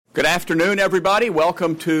Good afternoon, everybody.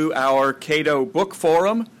 Welcome to our Cato Book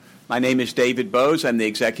Forum. My name is David Bowes. I'm the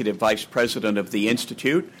Executive Vice President of the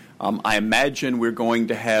Institute. I imagine we're going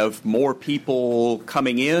to have more people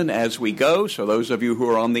coming in as we go, so those of you who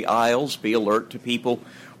are on the aisles, be alert to people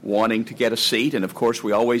wanting to get a seat. And, of course,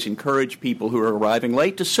 we always encourage people who are arriving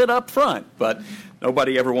late to sit up front, but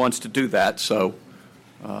nobody ever wants to do that, so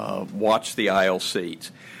watch the aisle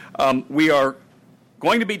seats. We are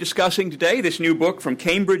going to be discussing today this new book from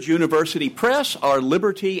Cambridge University Press, Are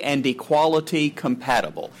Liberty and Equality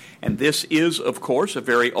Compatible? And this is, of course, a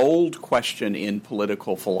very old question in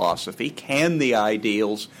political philosophy. Can the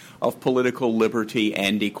ideals of political liberty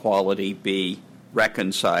and equality be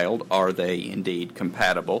reconciled? Are they indeed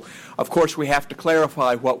compatible? Of course, we have to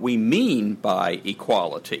clarify what we mean by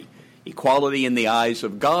equality. Equality in the eyes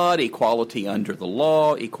of God, equality under the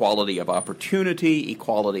law, equality of opportunity,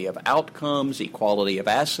 equality of outcomes, equality of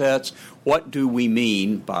assets. What do we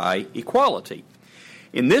mean by equality?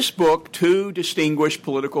 In this book, two distinguished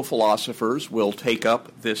political philosophers will take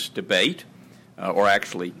up this debate, or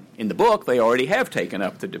actually, in the book, they already have taken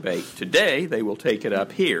up the debate. Today, they will take it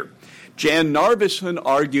up here. Jan Narveson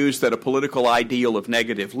argues that a political ideal of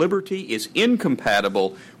negative liberty is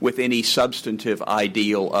incompatible with any substantive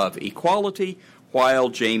ideal of equality, while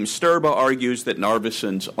James Sturba argues that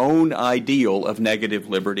Narveson's own ideal of negative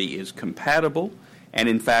liberty is compatible and,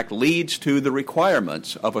 in fact, leads to the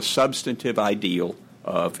requirements of a substantive ideal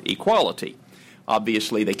of equality.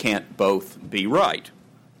 Obviously, they can't both be right.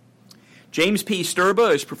 James P.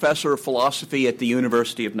 Sturba is professor of philosophy at the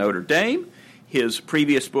University of Notre Dame. His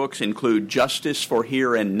previous books include Justice for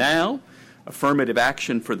Here and Now, Affirmative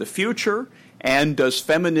Action for the Future, and Does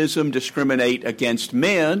Feminism Discriminate Against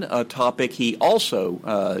Men, a topic he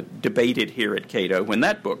also debated here at Cato when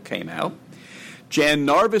that book came out. Jan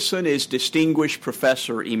Narveson is Distinguished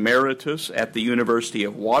Professor Emeritus at the University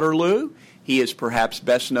of Waterloo. He is perhaps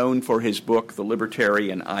best known for his book, The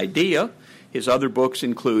Libertarian Idea. His other books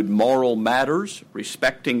include Moral Matters,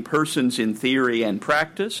 Respecting Persons in Theory and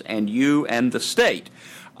Practice, and You and the State.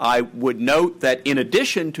 I would note that in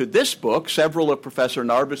addition to this book, several of Professor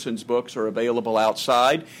Narveson's books are available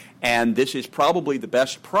outside, and this is probably the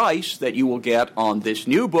best price that you will get on this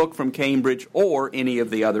new book from Cambridge or any of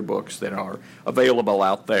the other books that are available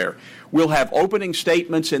out there. We'll have opening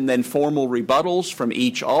statements and then formal rebuttals from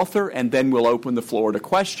each author, and then we'll open the floor to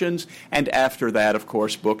questions, and after that, of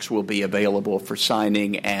course, books will be available for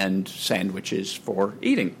signing and sandwiches for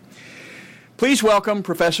eating. Please welcome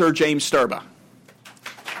Professor James Sturba.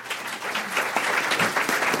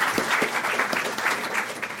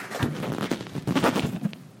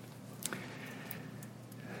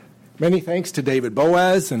 Many thanks to David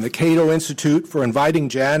Boaz and the Cato Institute for inviting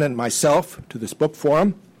Jan and myself to this book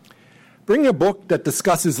forum. Bringing a book that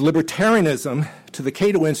discusses libertarianism to the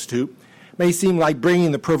Cato Institute may seem like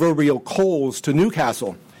bringing the proverbial coals to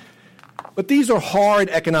Newcastle. But these are hard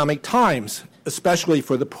economic times, especially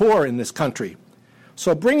for the poor in this country.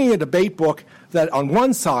 So bringing a debate book that on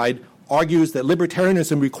one side argues that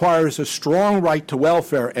libertarianism requires a strong right to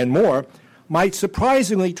welfare and more might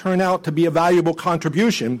surprisingly turn out to be a valuable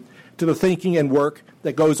contribution to the thinking and work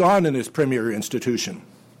that goes on in this premier institution.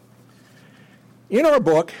 In our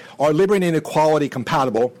book, Are Liberty and Equality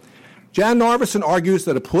Compatible?, Jan Narveson argues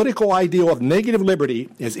that a political ideal of negative liberty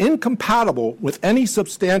is incompatible with any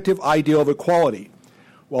substantive ideal of equality,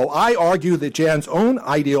 while I argue that Jan's own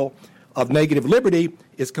ideal of negative liberty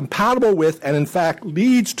is compatible with and in fact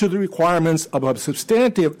leads to the requirements of a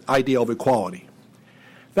substantive ideal of equality.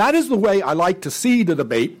 That is the way I like to see the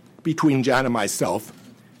debate between Jan and myself,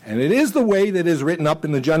 and it is the way that is written up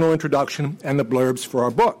in the general introduction and the blurbs for our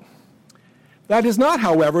book. That is not,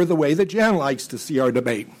 however, the way that Jan likes to see our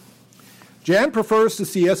debate. Jan prefers to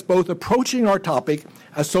see us both approaching our topic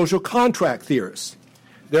as social contract theorists,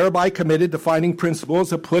 thereby committed to finding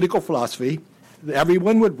principles of political philosophy that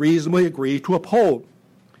everyone would reasonably agree to uphold.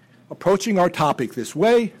 Approaching our topic this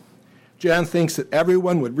way, Jan thinks that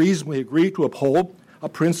everyone would reasonably agree to uphold a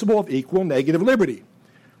principle of equal negative liberty,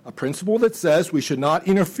 a principle that says we should not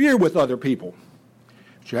interfere with other people.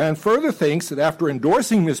 Jan further thinks that after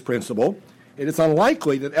endorsing this principle, it is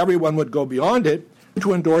unlikely that everyone would go beyond it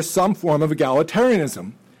to endorse some form of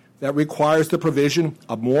egalitarianism that requires the provision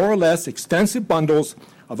of more or less extensive bundles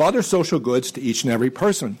of other social goods to each and every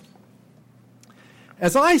person.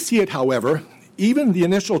 As I see it, however, even the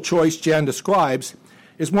initial choice Jan describes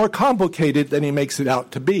is more complicated than he makes it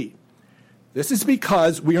out to be. This is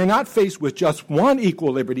because we are not faced with just one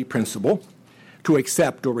equal liberty principle to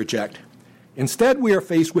accept or reject. Instead, we are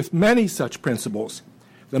faced with many such principles,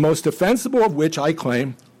 the most defensible of which, I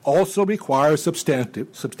claim, also requires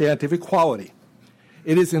substantive equality.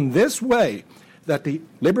 It is in this way that the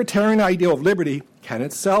libertarian ideal of liberty can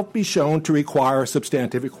itself be shown to require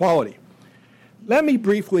substantive equality. Let me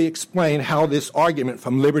briefly explain how this argument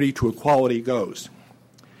from liberty to equality goes.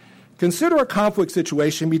 Consider a conflict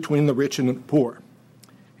situation between the rich and the poor.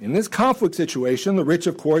 In this conflict situation, the rich,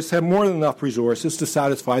 of course, have more than enough resources to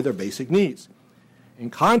satisfy their basic needs. In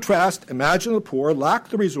contrast, imagine the poor lack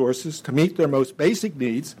the resources to meet their most basic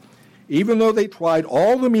needs, even though they tried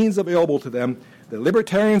all the means available to them that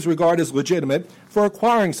libertarians regard as legitimate for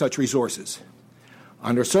acquiring such resources.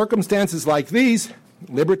 Under circumstances like these,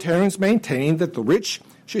 libertarians maintain that the rich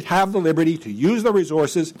should have the liberty to use their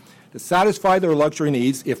resources to satisfy their luxury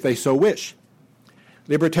needs if they so wish.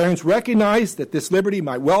 Libertarians recognize that this liberty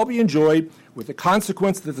might well be enjoyed with the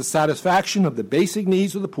consequence that the satisfaction of the basic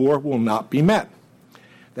needs of the poor will not be met.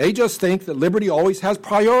 They just think that liberty always has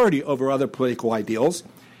priority over other political ideals,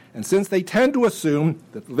 and since they tend to assume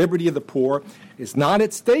that the liberty of the poor is not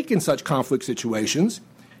at stake in such conflict situations,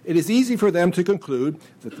 it is easy for them to conclude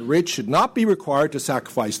that the rich should not be required to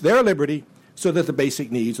sacrifice their liberty so that the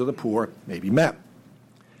basic needs of the poor may be met.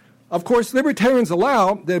 Of course, libertarians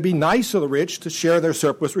allow that it would be nice of the rich to share their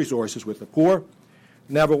surplus resources with the poor.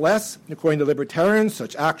 Nevertheless, according to libertarians,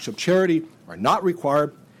 such acts of charity are not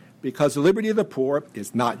required because the liberty of the poor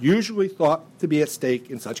is not usually thought to be at stake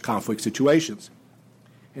in such conflict situations.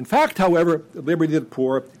 In fact, however, the liberty of the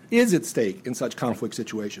poor is at stake in such conflict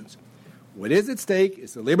situations. What is at stake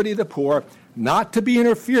is the liberty of the poor not to be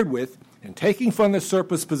interfered with in taking from the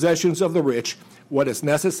surplus possessions of the rich what is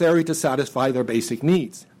necessary to satisfy their basic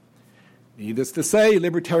needs. Needless to say,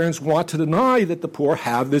 libertarians want to deny that the poor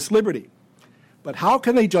have this liberty. But how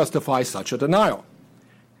can they justify such a denial?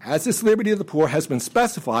 As this liberty of the poor has been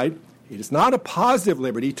specified, it is not a positive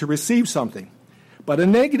liberty to receive something, but a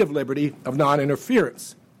negative liberty of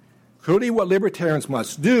non-interference. Clearly, what libertarians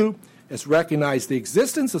must do is recognize the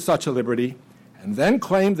existence of such a liberty and then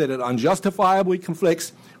claim that it unjustifiably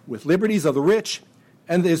conflicts with liberties of the rich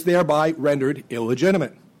and is thereby rendered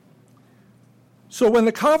illegitimate. So when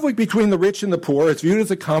the conflict between the rich and the poor is viewed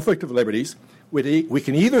as a conflict of liberties, we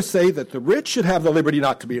can either say that the rich should have the liberty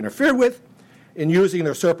not to be interfered with in using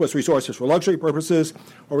their surplus resources for luxury purposes,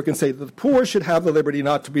 or we can say that the poor should have the liberty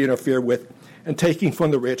not to be interfered with in taking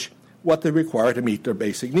from the rich what they require to meet their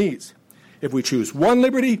basic needs. If we choose one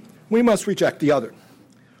liberty, we must reject the other.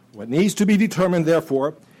 What needs to be determined,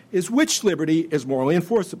 therefore, is which liberty is morally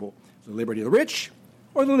enforceable, the liberty of the rich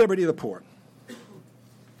or the liberty of the poor.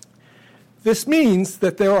 This means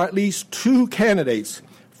that there are at least two candidates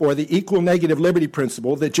for the equal negative liberty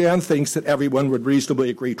principle that Jan thinks that everyone would reasonably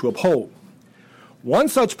agree to uphold. One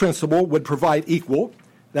such principle would provide equal,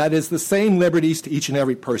 that is, the same liberties to each and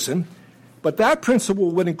every person, but that principle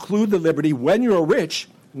would include the liberty when you're rich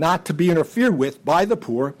not to be interfered with by the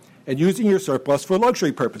poor and using your surplus for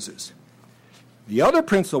luxury purposes. The other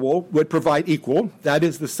principle would provide equal, that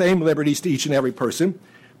is, the same liberties to each and every person,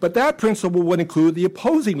 but that principle would include the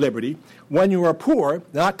opposing liberty when you are poor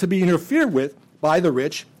not to be interfered with by the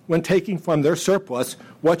rich when taking from their surplus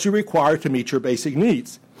what you require to meet your basic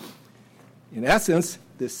needs. In essence,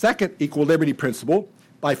 this second equal liberty principle,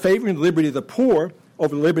 by favoring the liberty of the poor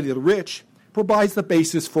over the liberty of the rich, provides the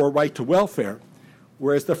basis for a right to welfare,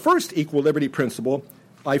 whereas the first equal liberty principle,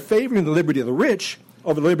 by favoring the liberty of the rich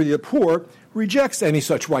over the liberty of the poor, rejects any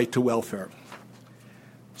such right to welfare.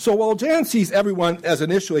 So while Jan sees everyone as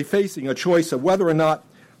initially facing a choice of whether or not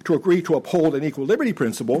to agree to uphold an equal liberty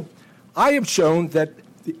principle, I have shown that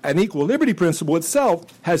an equal liberty principle itself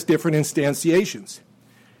has different instantiations.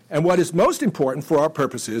 And what is most important for our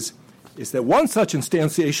purposes is that one such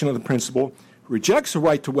instantiation of the principle rejects a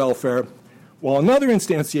right to welfare, while another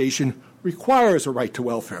instantiation requires a right to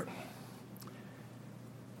welfare.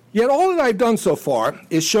 Yet all that I've done so far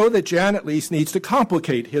is show that Jan at least needs to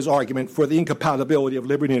complicate his argument for the incompatibility of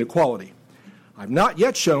liberty and equality. I've not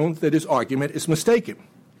yet shown that his argument is mistaken.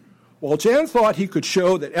 While Jan thought he could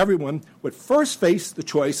show that everyone would first face the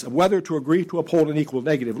choice of whether to agree to uphold an equal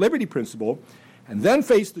negative liberty principle, and then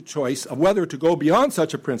face the choice of whether to go beyond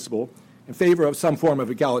such a principle in favor of some form of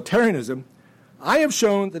egalitarianism, I have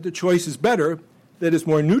shown that the choice is better, that is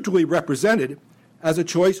more neutrally represented, as a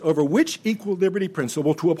choice over which equal liberty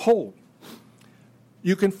principle to uphold.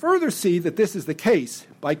 You can further see that this is the case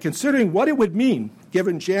by considering what it would mean,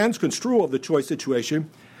 given Jan's construal of the choice situation,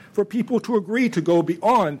 for people to agree to go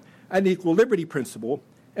beyond an equal liberty principle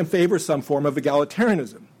and favor some form of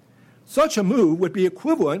egalitarianism. Such a move would be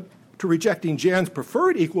equivalent to rejecting Jan's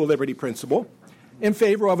preferred equal liberty principle in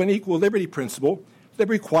favor of an equal liberty principle that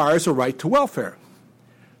requires a right to welfare.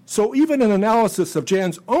 So even an analysis of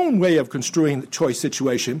Jan's own way of construing the choice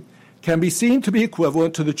situation can be seen to be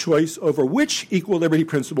equivalent to the choice over which equal liberty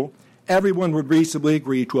principle everyone would reasonably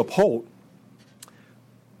agree to uphold.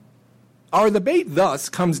 Our debate thus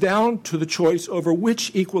comes down to the choice over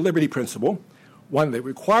which equal liberty principle, one that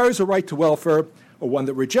requires a right to welfare or one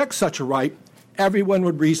that rejects such a right, everyone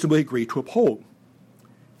would reasonably agree to uphold.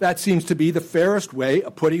 That seems to be the fairest way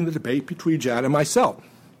of putting the debate between Jan and myself.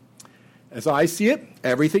 As I see it,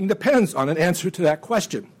 everything depends on an answer to that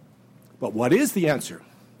question. But what is the answer?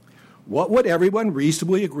 What would everyone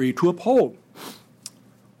reasonably agree to uphold?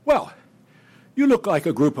 Well, you look like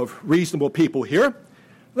a group of reasonable people here.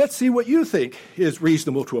 Let's see what you think is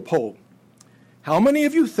reasonable to uphold. How many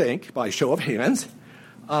of you think, by show of hands,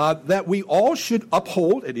 that we all should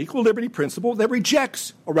uphold an equal liberty principle that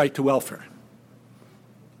rejects a right to welfare?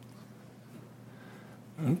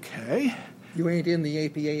 Okay. You ain't in the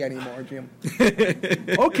APA anymore, Jim.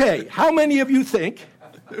 Okay, how many of you think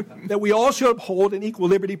that we all should uphold an equal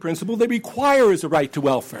liberty principle that requires a right to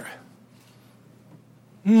welfare?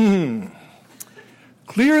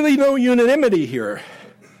 Clearly no unanimity here.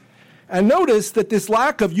 And notice that this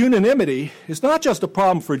lack of unanimity is not just a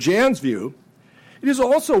problem for Jan's view, it is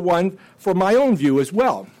also one for my own view as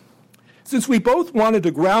well, since we both wanted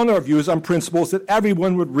to ground our views on principles that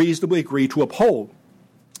everyone would reasonably agree to uphold.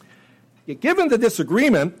 Yet given the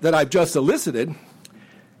disagreement that I've just elicited,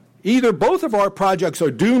 either both of our projects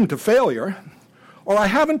are doomed to failure, or I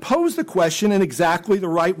haven't posed the question in exactly the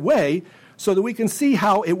right way so that we can see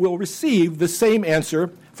how it will receive the same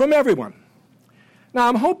answer from everyone. Now,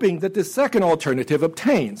 I'm hoping that this second alternative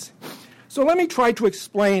obtains. So let me try to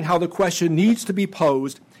explain how the question needs to be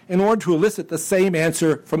posed in order to elicit the same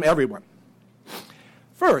answer from everyone.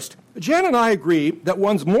 First, Jan and I agree that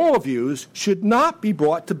one's moral views should not be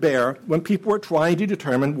brought to bear when people are trying to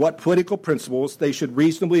determine what political principles they should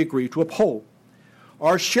reasonably agree to uphold.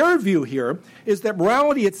 Our shared view here is that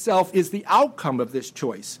morality itself is the outcome of this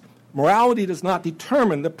choice. Morality does not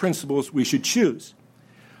determine the principles we should choose.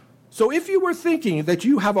 So if you were thinking that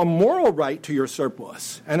you have a moral right to your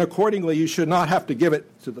surplus, and accordingly you should not have to give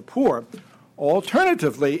it to the poor,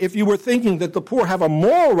 alternatively, if you were thinking that the poor have a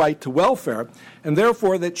moral right to welfare, and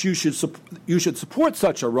therefore that you should support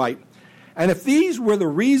such a right, and if these were the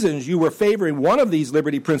reasons you were favoring one of these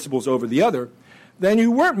liberty principles over the other, then you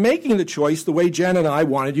weren't making the choice the way Jan and I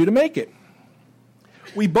wanted you to make it.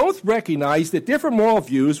 We both recognize that different moral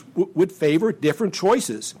views would favor different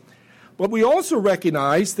choices. But we also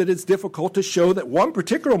recognize that it's difficult to show that one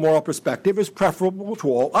particular moral perspective is preferable to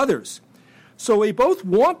all others. So we both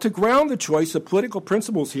want to ground the choice of political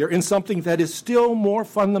principles here in something that is still more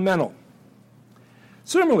fundamental.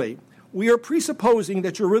 Similarly, we are presupposing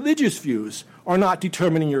that your religious views are not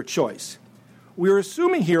determining your choice. We are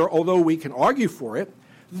assuming here, although we can argue for it,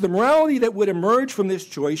 that the morality that would emerge from this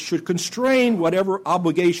choice should constrain whatever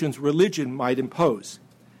obligations religion might impose.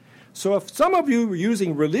 So if some of you were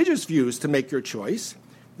using religious views to make your choice,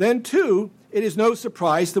 then too, it is no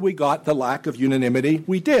surprise that we got the lack of unanimity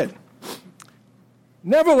we did.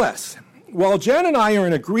 Nevertheless, while Jan and I are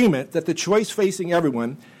in agreement that the choice facing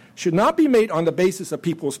everyone should not be made on the basis of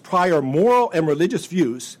people's prior moral and religious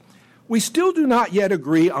views, we still do not yet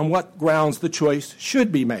agree on what grounds the choice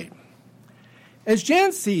should be made. As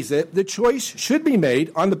Jan sees it, the choice should be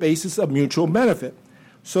made on the basis of mutual benefit,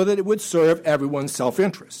 so that it would serve everyone's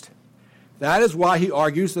self-interest. That is why he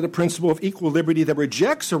argues that a principle of equal liberty that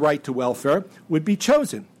rejects a right to welfare would be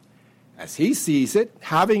chosen. As he sees it,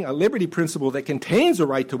 having a liberty principle that contains a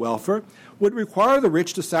right to welfare would require the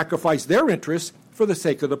rich to sacrifice their interests for the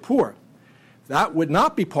sake of the poor. That would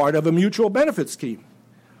not be part of a mutual benefit scheme.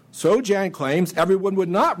 So Jan claims everyone would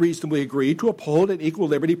not reasonably agree to uphold an equal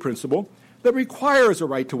liberty principle that requires a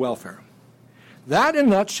right to welfare. That, in a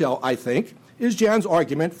nutshell, I think, is Jan's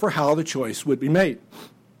argument for how the choice would be made.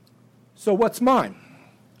 So what's mine?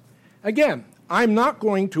 Again, I'm not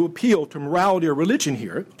going to appeal to morality or religion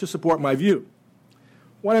here to support my view.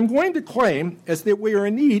 What I'm going to claim is that we are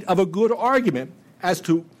in need of a good argument as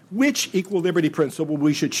to which equal liberty principle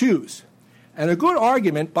we should choose. And a good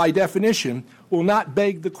argument, by definition, will not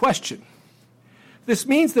beg the question. This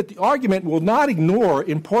means that the argument will not ignore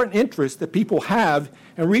important interests that people have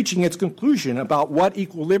in reaching its conclusion about what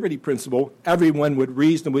equal liberty principle everyone would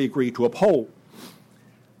reasonably agree to uphold.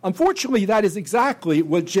 Unfortunately, that is exactly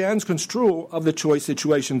what Jan's construal of the choice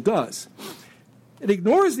situation does. It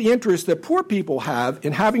ignores the interest that poor people have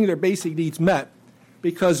in having their basic needs met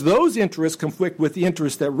because those interests conflict with the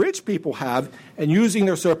interest that rich people have in using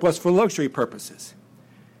their surplus for luxury purposes.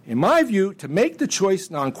 In my view, to make the choice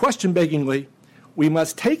non-question-beggingly, we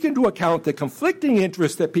must take into account the conflicting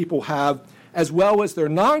interests that people have as well as their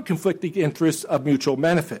non-conflicting interests of mutual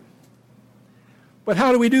benefit. But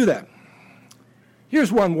how do we do that?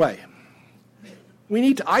 Here's one way. We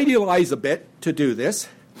need to idealize a bit to do this,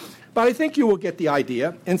 but I think you will get the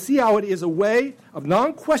idea and see how it is a way of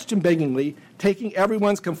non-question-beggingly taking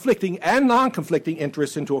everyone's conflicting and non-conflicting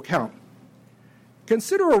interests into account.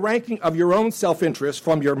 Consider a ranking of your own self-interest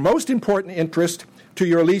from your most important interest to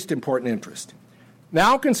your least important interest.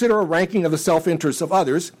 Now consider a ranking of the self-interests of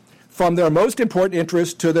others from their most important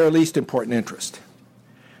interest to their least important interest.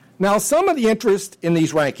 Now, some of the interests in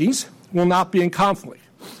these rankings will not be in conflict.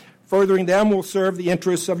 Furthering them will serve the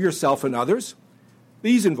interests of yourself and others.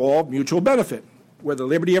 These involve mutual benefit, where the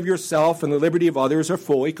liberty of yourself and the liberty of others are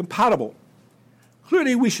fully compatible.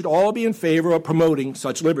 Clearly, we should all be in favor of promoting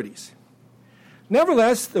such liberties.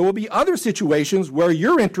 Nevertheless, there will be other situations where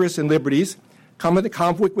your interests and liberties come into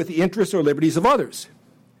conflict with the interests or liberties of others.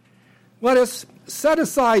 Let us set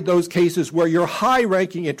aside those cases where your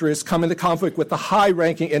high-ranking interests come into conflict with the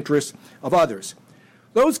high-ranking interests of others.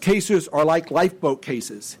 Those cases are like lifeboat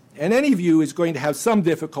cases, and any of you is going to have some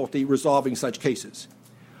difficulty resolving such cases.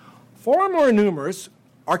 Far more numerous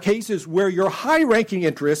are cases where your high-ranking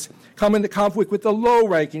interests come into conflict with the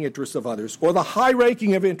low-ranking interests of others, or the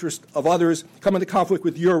high-ranking of interest of others come into conflict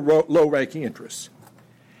with your low-ranking interests.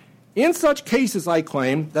 In such cases, I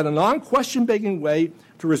claim that a non-question-begging way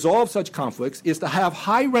to resolve such conflicts is to have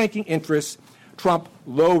high-ranking interests trump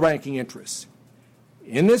low-ranking interests.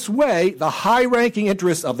 In this way, the high-ranking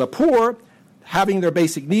interests of the poor, having their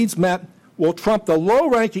basic needs met, will trump the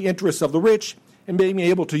low-ranking interests of the rich in being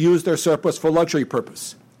able to use their surplus for luxury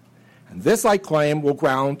purpose. And this, I claim, will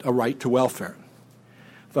ground a right to welfare.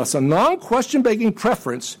 Thus, a non-question-begging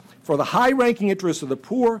preference for the high-ranking interests of the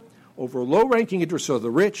poor over low-ranking interests of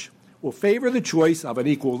the rich will favor the choice of an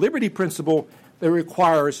equal liberty principle that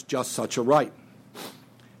requires just such a right.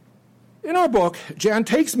 In our book, Jan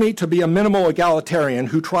takes me to be a minimal egalitarian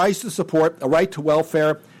who tries to support a right to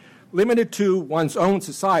welfare limited to one's own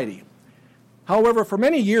society. However, for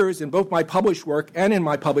many years, in both my published work and in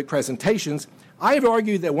my public presentations, I have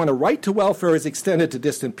argued that when a right to welfare is extended to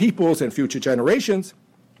distant peoples and future generations,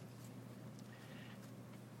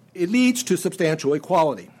 it leads to substantial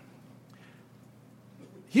equality.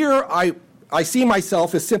 Here, I see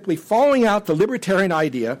myself as simply following out the libertarian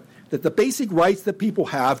idea that the basic rights that people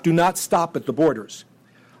have do not stop at the borders.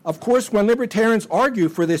 Of course, when libertarians argue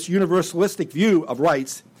for this universalistic view of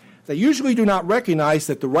rights, they usually do not recognize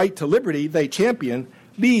that the right to liberty they champion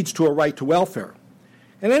leads to a right to welfare.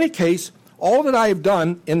 In any case, all that I have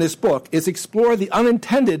done in this book is explore the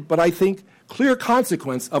unintended, but I think clear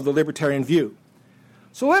consequence of the libertarian view.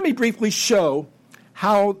 So let me briefly show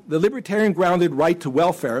how the libertarian-grounded right to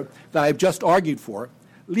welfare that I have just argued for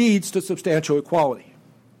leads to substantial equality.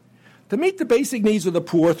 To meet the basic needs of the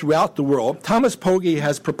poor throughout the world, Thomas Pogge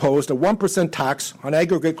has proposed a 1% tax on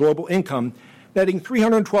aggregate global income, netting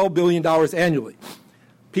 $312 billion annually.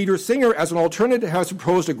 Peter Singer, as an alternative, has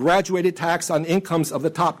proposed a graduated tax on incomes of the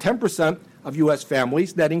top 10% of U.S.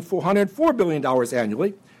 families, netting $404 billion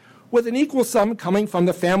annually, with an equal sum coming from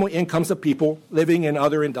the family incomes of people living in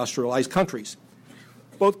other industrialized countries.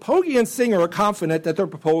 Both Pogge and Singer are confident that their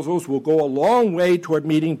proposals will go a long way toward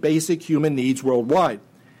meeting basic human needs worldwide.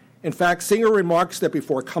 In fact, Singer remarks that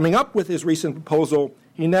before coming up with his recent proposal,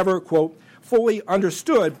 he never, quote, fully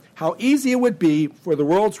understood how easy it would be for the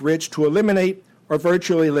world's rich to eliminate or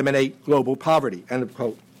virtually eliminate global poverty, end of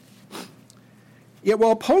quote. Yet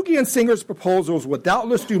while Pogge and Singer's proposals would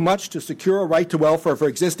doubtless do much to secure a right to welfare for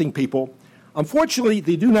existing people, unfortunately,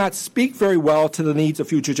 they do not speak very well to the needs of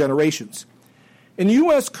future generations. In the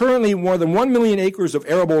U.S., currently more than 1 million acres of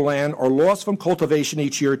arable land are lost from cultivation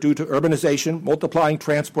each year due to urbanization, multiplying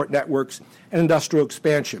transport networks, and industrial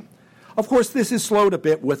expansion. Of course, this is slowed a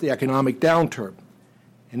bit with the economic downturn.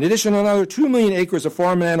 In addition, another 2 million acres of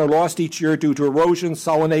farmland are lost each year due to erosion,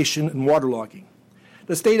 salination, and waterlogging.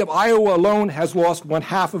 The state of Iowa alone has lost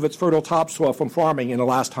 1/2 of its fertile topsoil from farming in the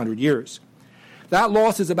last 100 years. That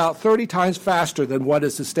loss is about 30 times faster than what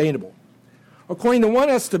is sustainable. According to one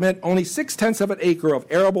estimate, only 0.6 of an acre of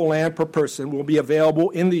arable land per person will be available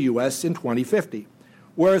in the U.S. in 2050,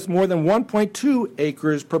 whereas more than 1.2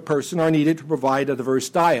 acres per person are needed to provide a diverse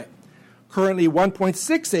diet. Currently,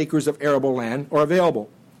 1.6 acres of arable land are available.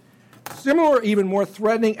 Similar, even more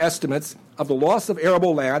threatening estimates of the loss of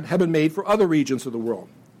arable land have been made for other regions of the world.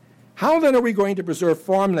 How then are we going to preserve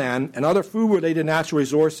farmland and other food-related natural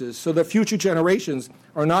resources so that future generations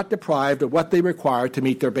are not deprived of what they require to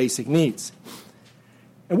meet their basic needs?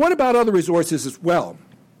 And what about other resources as well?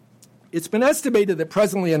 It's been estimated that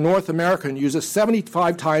presently a North American uses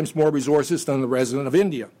 75 times more resources than the resident of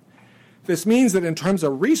India. This means that in terms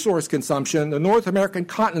of resource consumption, the North American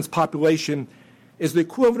continent's population is the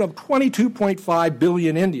equivalent of 22.5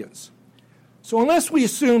 billion Indians. So unless we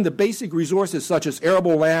assume that basic resources such as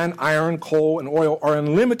arable land, iron, coal, and oil are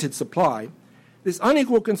in limited supply, this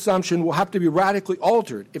unequal consumption will have to be radically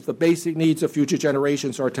altered if the basic needs of future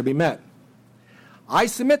generations are to be met. I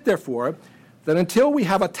submit, therefore, that until we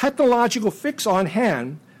have a technological fix on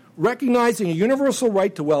hand, recognizing a universal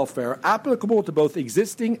right to welfare applicable to both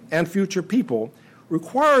existing and future people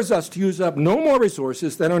requires us to use up no more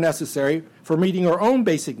resources than are necessary for meeting our own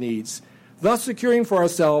basic needs, thus securing for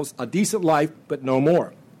ourselves a decent life, but no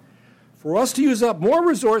more. For us to use up more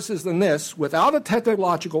resources than this without a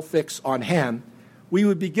technological fix on hand, we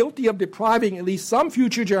would be guilty of depriving at least some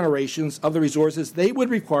future generations of the resources they would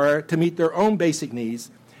require to meet their own basic needs,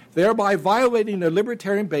 thereby violating their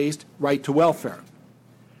libertarian-based right to welfare.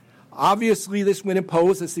 Obviously, this would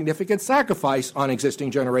impose a significant sacrifice on existing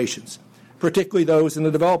generations, particularly those in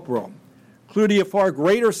the developed world. Clearly, a far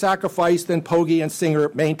greater sacrifice than Pogge and Singer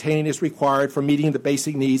maintain is required for meeting the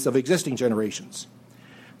basic needs of existing generations.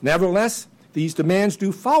 Nevertheless, these demands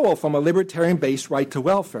do follow from a libertarian-based right to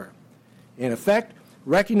welfare. In effect,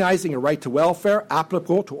 recognizing a right to welfare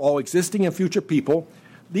applicable to all existing and future people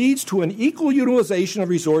leads to an equal utilization of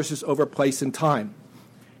resources over place and time.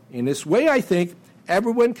 In this way, I think,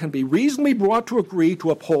 everyone can be reasonably brought to agree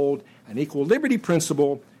to uphold an equal liberty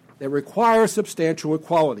principle that requires substantial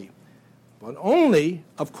equality, but only,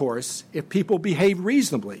 of course, if people behave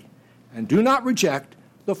reasonably and do not reject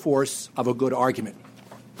the force of a good argument.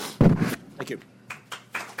 Thank you.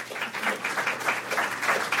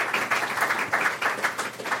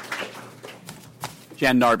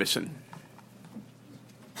 Jan Narveson.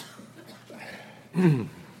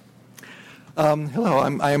 Hello,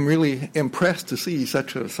 I'm really impressed to see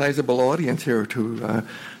such a sizable audience here to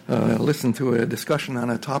listen to a discussion on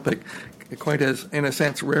a topic quite as, in a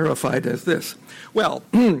sense, rarefied as this. Well,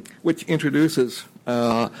 which introduces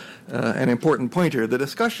an important point here. The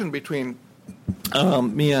discussion between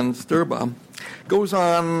me and Sturba goes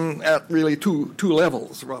on at really two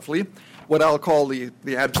levels, roughly. What I'll call the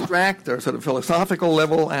abstract or sort of philosophical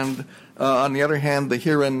level, and on the other hand, the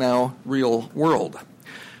here and now real world.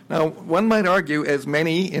 Now, one might argue, as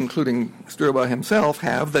many, including Sturba himself,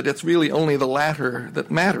 have, that it's really only the latter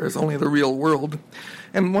that matters, only the real world.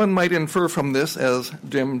 And one might infer from this, as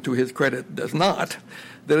Jim, to his credit, does not,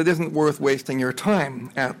 that it isn't worth wasting your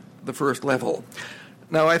time at the first level.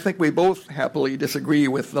 Now, I think we both happily disagree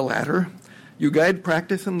with the latter. You guide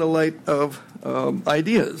practice in the light of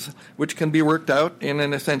ideas, which can be worked out in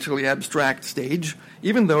an essentially abstract stage,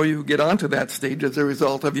 even though you get onto that stage as a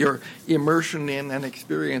result of your immersion in and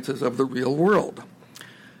experiences of the real world.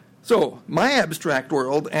 So, my abstract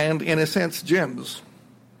world, and in a sense, Jim's,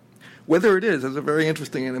 whether it is a very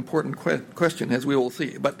interesting and important question, as we will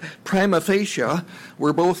see. But prima facie,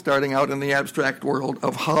 we're both starting out in the abstract world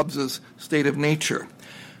of Hobbes's State of Nature.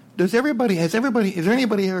 Is there anybody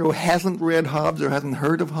here who hasn't read Hobbes or hasn't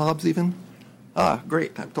heard of Hobbes even? Ah,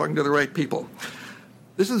 great. I'm talking to the right people.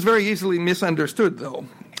 This is very easily misunderstood, though.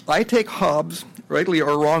 I take Hobbes, rightly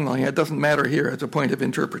or wrongly, it doesn't matter here as a point of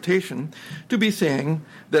interpretation, to be saying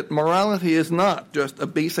that morality is not just a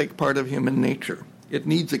basic part of human nature. It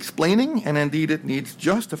needs explaining, and indeed it needs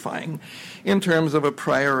justifying, in terms of a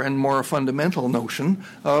prior and more fundamental notion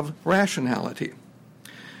of rationality.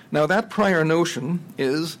 Now, that prior notion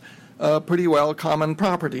is pretty well common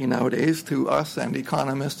property nowadays to us and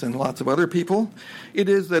economists and lots of other people. It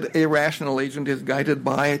is that a rational agent is guided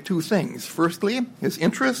by two things. Firstly, his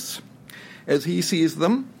interests, as he sees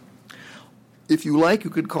them. If you like, you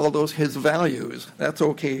could call those his values. That's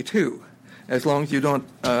okay, too, as long as you don't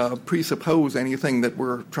presuppose anything that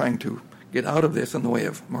we're trying to get out of this in the way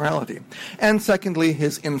of morality. And secondly,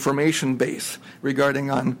 his information base regarding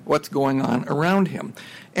on what's going on around him,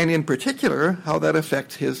 and in particular, how that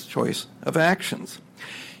affects his choice of actions.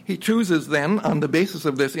 He chooses then, on the basis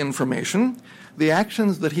of this information, the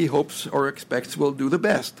actions that he hopes or expects will do the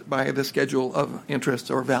best by the schedule of interests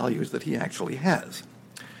or values that he actually has.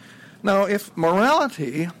 Now, if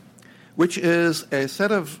morality, which is a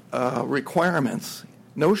set of requirements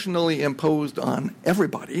notionally imposed on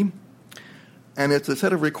everybody, and it's a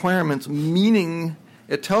set of requirements meaning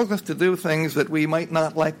it tells us to do things that we might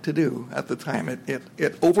not like to do at the time.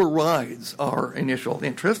 It overrides our initial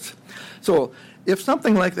interests. So if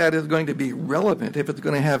something like that is going to be relevant, if it's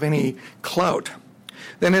going to have any clout,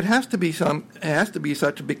 then it has to be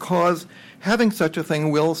such because having such a thing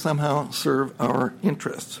will somehow serve our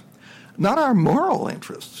interests. Not our moral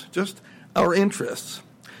interests, just our interests.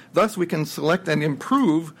 Thus we can select and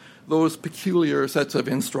improve those peculiar sets of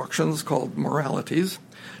instructions called moralities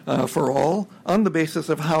for all on the basis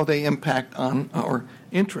of how they impact on our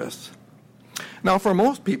interests. Now, for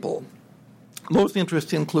most people, most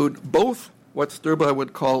interests include both what Sturba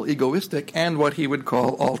would call egoistic and what he would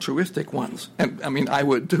call altruistic ones. And, I mean, I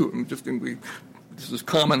would too. This is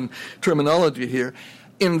common terminology here,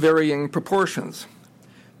 in varying proportions.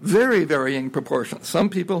 Very varying proportions. Some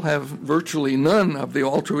people have virtually none of the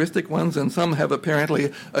altruistic ones, and some have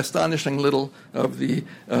apparently astonishing little of the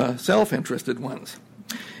self-interested ones.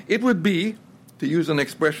 It would be, to use an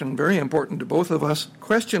expression very important to both of us,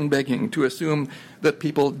 question-begging to assume that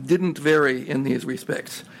people didn't vary in these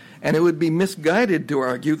respects. And it would be misguided to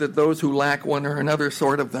argue that those who lack one or another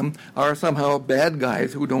sort of them are somehow bad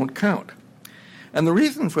guys who don't count. And the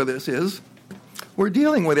reason for this is we're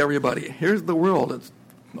dealing with everybody. Here's the world. It's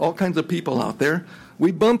all kinds of people out there.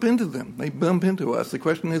 We bump into them. They bump into us. The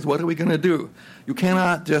question is, what are we going to do? You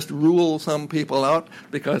cannot just rule some people out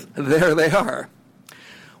because there they are.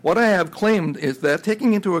 What I have claimed is that,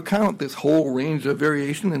 taking into account this whole range of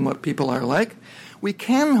variation in what people are like, we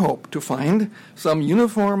can hope to find some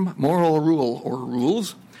uniform moral rule or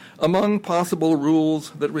rules among possible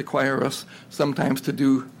rules that require us sometimes to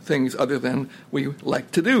do things other than we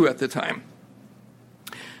like to do at the time.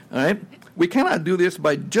 All right? We cannot do this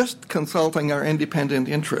by just consulting our independent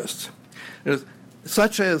interests,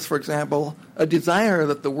 such as, for example, a desire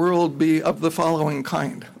that the world be of the following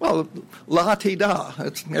kind. Well, la-ti-da.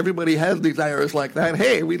 Everybody has desires like that.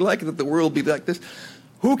 Hey, we'd like that the world be like this.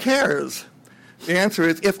 Who cares? The answer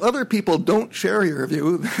is, if other people don't share your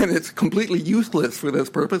view, then it's completely useless for this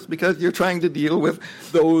purpose because you're trying to deal with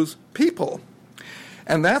those people.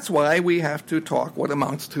 And that's why we have to talk what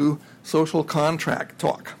amounts to social contract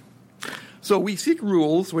talk. So we seek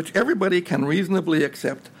rules which everybody can reasonably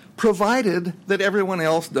accept, provided that everyone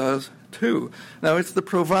else does too. Now, it's the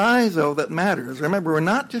proviso that matters. Remember, we're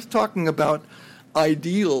not just talking about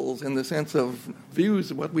ideals in the sense of views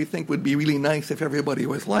of what we think would be really nice if everybody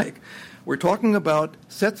was like. We're talking about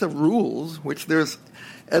sets of rules which there's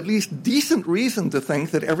at least decent reason to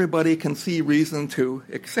think that everybody can see reason to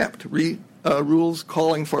accept, rules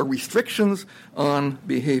calling for restrictions on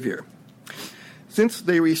behavior. Since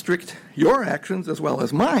they restrict your actions as well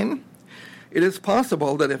as mine, it is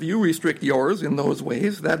possible that if you restrict yours in those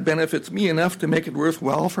ways, that benefits me enough to make it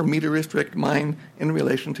worthwhile for me to restrict mine in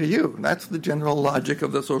relation to you. That's the general logic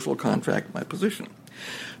of the social contract, my position.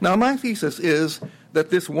 Now, my thesis is that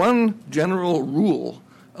this one general rule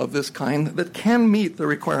of this kind that can meet the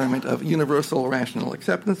requirement of universal rational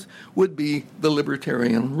acceptance would be the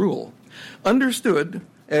libertarian rule, understood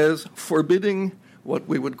as forbidding what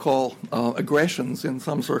we would call aggressions in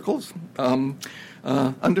some circles,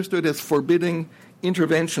 understood as forbidding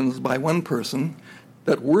interventions by one person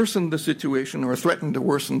that worsen the situation or threaten to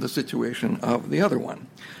worsen the situation of the other one.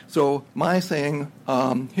 So my saying,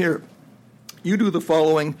 here, you do the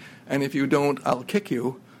following, and if you don't, I'll kick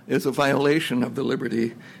you, is a violation of the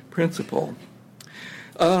liberty principle.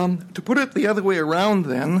 To put it the other way around,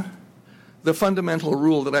 then, the fundamental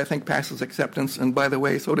rule that I think passes acceptance, and by the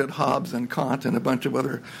way, so did Hobbes and Kant and a bunch of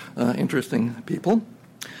other interesting people,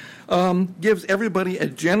 gives everybody a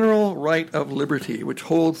general right of liberty, which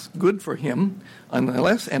holds good for him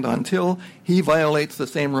unless and until he violates the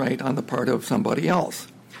same right on the part of somebody else.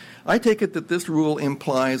 I take it that this rule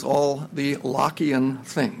implies all the Lockean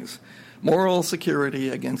things: moral security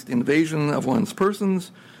against invasion of one's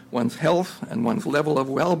persons, one's health and one's level of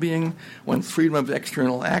well-being, one's freedom of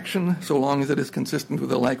external action, so long as it is consistent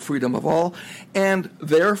with the like freedom of all, and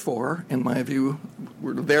therefore, in my view,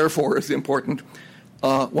 therefore is important,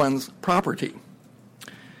 one's property.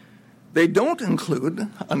 They don't include,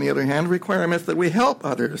 on the other hand, requirements that we help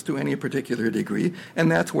others to any particular degree,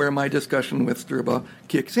 and that's where my discussion with Sturba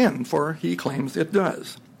kicks in, for he claims it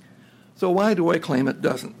does. So why do I claim it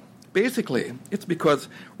doesn't? Basically, it's because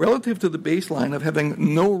relative to the baseline of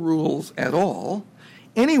having no rules at all,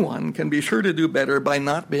 anyone can be sure to do better by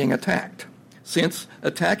not being attacked, since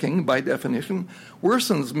attacking, by definition,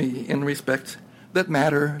 worsens me in respects that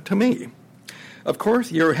matter to me. Of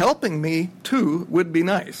course, your helping me, too, would be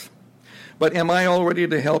nice. But am I all ready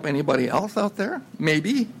to help anybody else out there?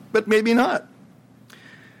 Maybe, but maybe not.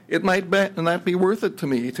 It might not be worth it to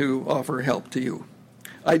me to offer help to you.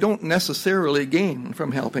 I don't necessarily gain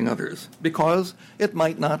from helping others because it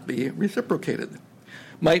might not be reciprocated.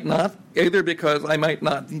 Might not, either because I might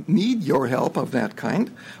not need your help of that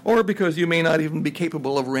kind, or because you may not even be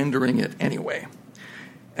capable of rendering it anyway.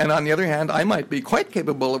 And on the other hand, I might be quite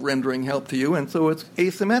capable of rendering help to you, and so it's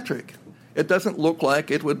asymmetric. It doesn't look like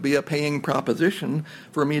it would be a paying proposition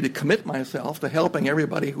for me to commit myself to helping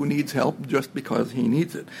everybody who needs help just because he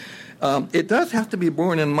needs it. It does have to be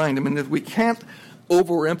borne in mind. I mean, we can't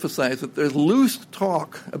overemphasize that there's loose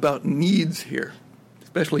talk about needs here.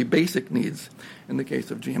 especially basic needs in the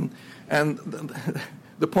case of Jim. And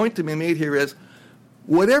the point to be made here is,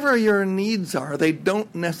 whatever your needs are, they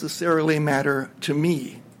don't necessarily matter to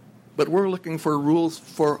me. But we're looking for rules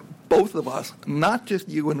for both of us, not just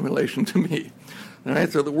you in relation to me. All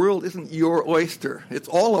right? So the world isn't your oyster. It's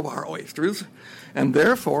all of our oysters. And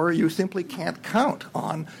therefore, you simply can't count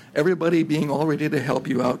on everybody being all ready to help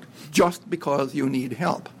you out just because you need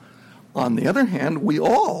help. On the other hand, we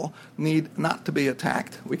all need not to be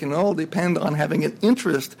attacked. We can all depend on having an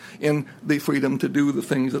interest in the freedom to do the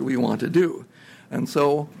things that we want to do. And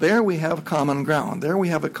so there we have common ground. There we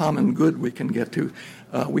have a common good we can get to.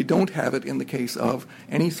 We don't have it in the case of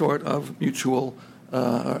any sort of mutual,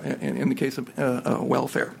 in the case of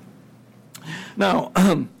welfare. Now,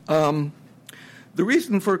 the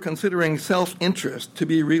reason for considering self-interest to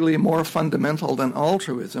be really more fundamental than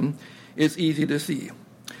altruism is easy to see.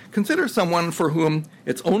 Consider someone for whom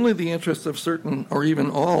it's only the interests of certain or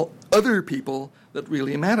even all other people that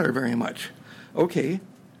really matter very much. Okay,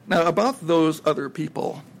 now about those other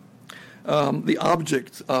people, the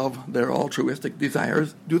objects of their altruistic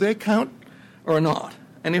desires, do they count or not?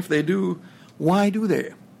 And if they do, why do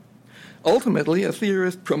they? Ultimately, a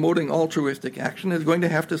theorist promoting altruistic action is going to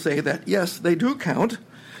have to say that, yes, they do count,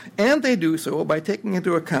 and they do so by taking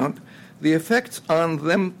into account the effects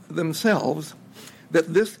on themselves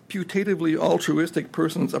that this putatively altruistic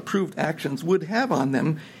person's approved actions would have on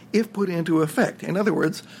them if put into effect. In other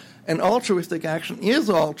words, an altruistic action is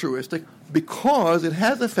altruistic because it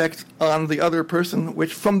has effects on the other person,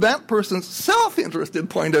 which from that person's self-interested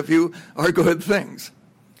point of view are good things.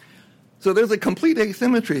 So there's a complete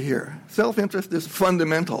asymmetry here. Self-interest is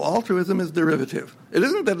fundamental. Altruism is derivative. It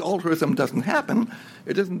isn't that altruism doesn't happen.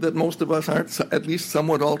 It isn't that most of us aren't at least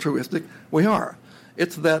somewhat altruistic. We are.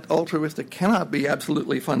 It's that altruistic cannot be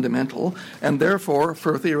absolutely fundamental, and therefore,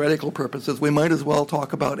 for theoretical purposes, we might as well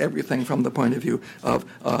talk about everything from the point of view of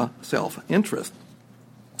self-interest.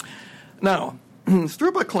 Now,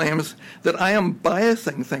 Strube claims that I am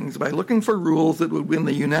biasing things by looking for rules that would win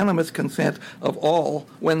the unanimous consent of all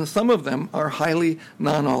when some of them are highly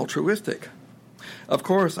non-altruistic. Of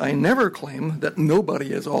course, I never claim that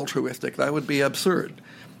nobody is altruistic. That would be absurd.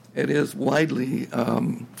 It is widely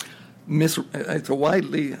it's a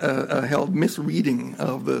widely held misreading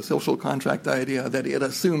of the social contract idea that it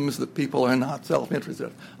assumes that people are not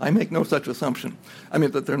self-interested. I make no such assumption. I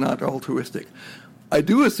mean that they're not altruistic. I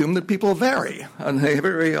do assume that people vary, and they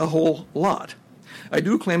vary a whole lot. I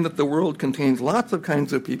do claim that the world contains lots of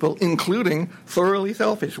kinds of people, including thoroughly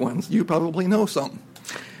selfish ones. You probably know some.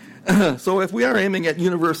 So if we are aiming at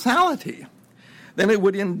universality, then it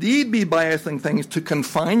would indeed be biasing things to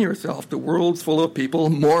confine yourself to worlds full of people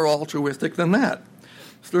more altruistic than that.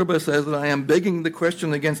 Strube says that I am begging the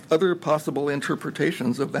question against other possible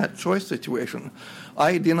interpretations of that choice situation.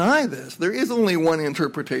 I deny this. There is only one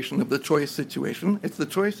interpretation of the choice situation. It's the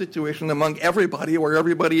choice situation among everybody, where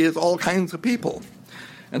everybody is all kinds of people.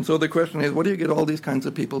 And so the question is, what do you get all these kinds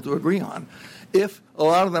of people to agree on? If a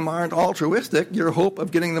lot of them aren't altruistic, your hope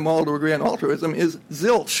of getting them all to agree on altruism is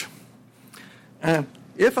zilch.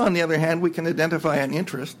 If, on the other hand, we can identify an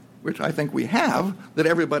interest, which I think we have, that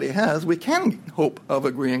everybody has, we can hope of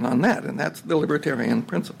agreeing on that, and that's the libertarian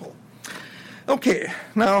principle. Okay,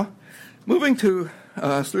 now, moving to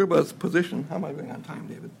Strube's position. How am I doing on time,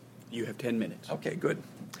 David? You have 10 minutes. Okay, good.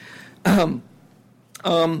 I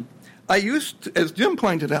used to, as Jim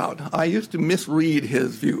pointed out, I used to misread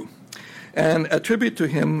his view and attribute to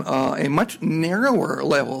him a much narrower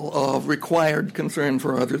level of required concern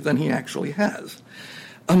for others than he actually has.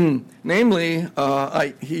 Namely,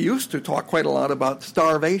 he used to talk quite a lot about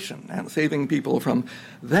starvation and saving people from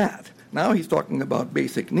that. Now he's talking about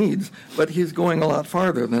basic needs, but he's going a lot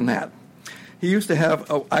farther than that. He used to have,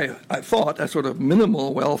 I thought, a sort of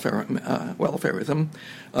minimal welfarism,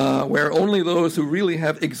 where only those who really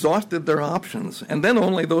have exhausted their options, and then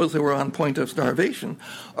only those who are on point of starvation,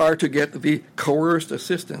 are to get the coerced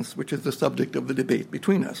assistance, which is the subject of the debate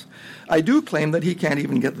between us. I do claim that he can't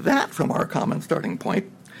even get that from our common starting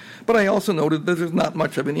point, but I also noted that there's not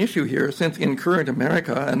much of an issue here, since in current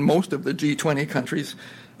America and most of the G20 countries,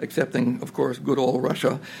 excepting, of course, good old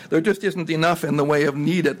Russia, there just isn't enough in the way of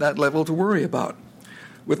need at that level to worry about.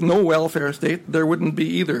 With no welfare state, there wouldn't be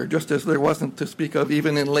either, just as there wasn't to speak of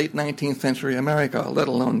even in late 19th century America, let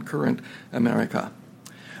alone current America.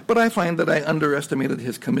 But I find that I underestimated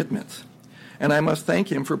his commitments. And I must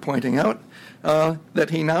thank him for pointing out that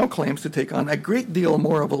he now claims to take on a great deal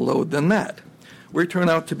more of a load than that. we turn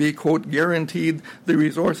out to be, quote, guaranteed the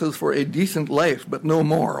resources for a decent life, but no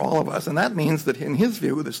more, all of us. And that means that, in his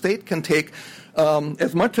view, the state can take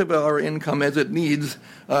as much of our income as it needs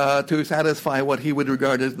to satisfy what he would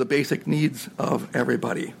regard as the basic needs of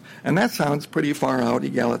everybody. And that sounds pretty far out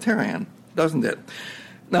egalitarian, doesn't it?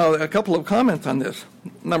 Now, a couple of comments on this.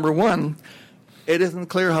 Number one, it isn't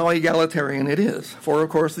clear how egalitarian it is. For, of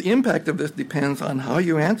course, the impact of this depends on how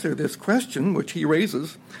you answer this question, which he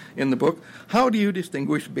raises in the book. How do you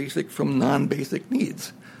distinguish basic from non-basic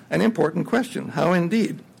needs? An important question. How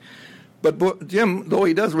indeed? But Jim, though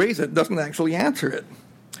he does raise it, doesn't actually answer it.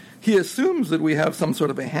 He assumes that we have some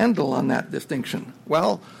sort of a handle on that distinction.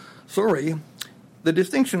 Well, sorry. The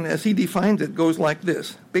distinction, as he defines it, goes like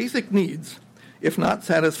this. Basic needs, if not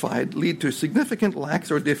satisfied, lead to significant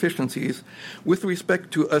lacks or deficiencies with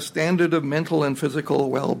respect to a standard of mental and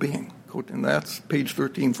physical well-being. And that's page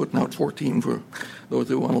 13, footnote 14, for those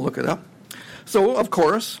who want to look it up. So, of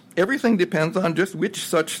course, everything depends on just which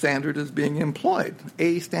such standard is being employed.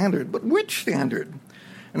 A standard. But which standard?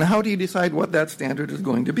 And how do you decide what that standard is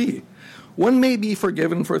going to be? One may be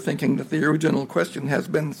forgiven for thinking that the original question has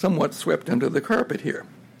been somewhat swept under the carpet here.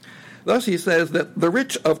 Thus, he says that the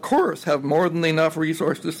rich, of course, have more than enough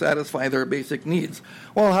resource to satisfy their basic needs.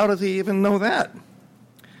 Well, how does he even know that?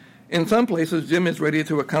 In some places, Jim is ready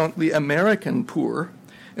to account the American poor,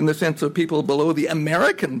 in the sense of people below the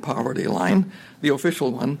American poverty line, the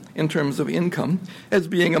official one, in terms of income, as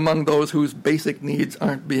being among those whose basic needs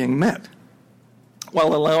aren't being met,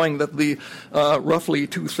 while allowing that the roughly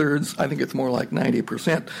two-thirds, I think it's more like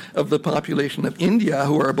 90%, of the population of India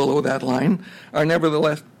who are below that line are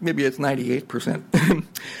nevertheless, maybe it's 98%,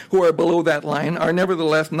 who are below that line are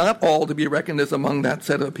nevertheless not all to be reckoned as among that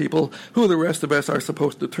set of people who the rest of us are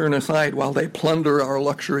supposed to turn aside while they plunder our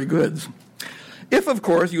luxury goods. If, of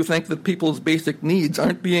course, you think that people's basic needs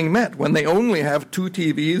aren't being met when they only have 2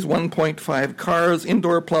 TVs, 1.5 cars,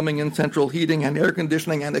 indoor plumbing and central heating and air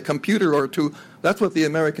conditioning and a computer or 2, that's what the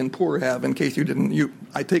American poor have, in case you didn't,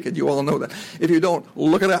 I take it you all know that. If you don't,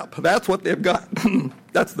 look it up. That's what they've got.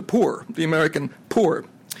 That's the poor, the American poor.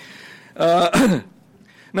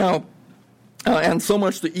 Now, and so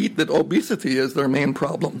much to eat that obesity is their main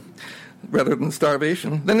problem, rather than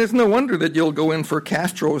starvation, then it's no wonder that you'll go in for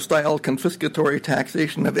Castro-style confiscatory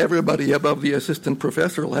taxation of everybody above the assistant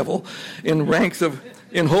professor level in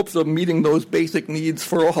hopes of meeting those basic needs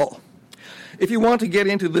for all. If you want to get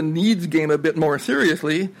into the needs game a bit more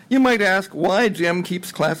seriously, you might ask why Jim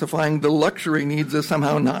keeps classifying the luxury needs as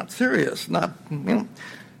somehow not serious.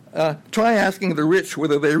 Try asking the rich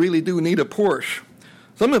whether they really do need a Porsche.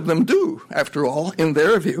 Some of them do, after all, in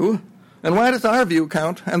their view. And why does our view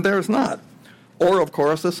count and theirs not? Or, of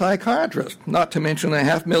course, a psychiatrist, not to mention a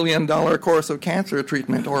 $500,000 course of cancer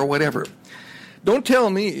treatment or whatever. Don't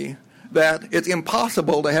tell me that it's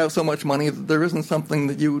impossible to have so much money that there isn't something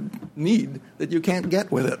that you need that you can't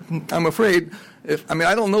get with it. I'm afraid,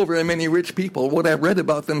 I don't know very many rich people. What I've read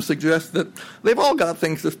about them suggests that they've all got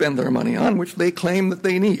things to spend their money on, which they claim that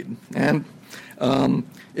they need. And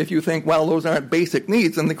if you think, well, those aren't basic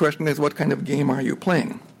needs, then the question is, what kind of game are you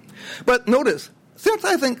playing? But notice, since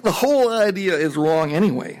I think the whole idea is wrong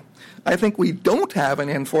anyway, I think we don't have an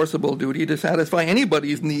enforceable duty to satisfy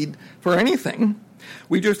anybody's need for anything.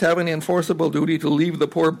 We just have an enforceable duty to leave the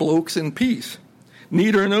poor blokes in peace,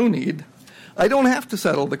 need or no need. I don't have to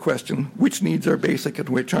settle the question which needs are basic and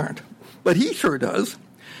which aren't. But he sure does.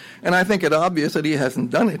 And I think it obvious that he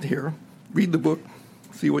hasn't done it here. Read the book,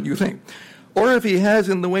 see what you think. Or if he has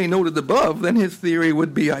in the way noted above, then his theory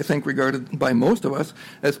would be, I think, regarded by most of us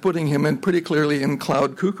as putting him in pretty clearly in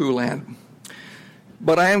cloud cuckoo land.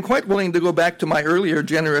 But I am quite willing to go back to my earlier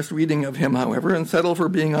generous reading of him, however, and settle for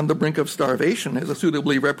being on the brink of starvation as a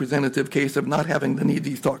suitably representative case of not having the needs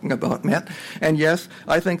he's talking about met. And yes,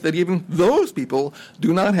 I think that even those people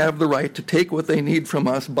do not have the right to take what they need from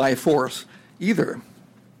us by force either.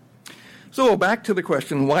 So back to the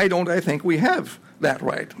question, why don't I think we have that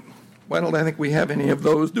right? Why don't I think we have any of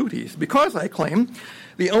those duties? Because I claim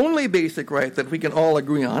the only basic right that we can all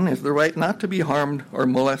agree on is the right not to be harmed or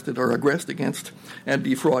molested or aggressed against and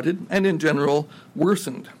defrauded and, in general,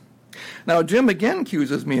 worsened. Now, Jim again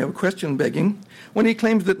accuses me of question begging when he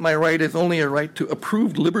claims that my right is only a right to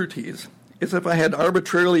approved liberties, as if I had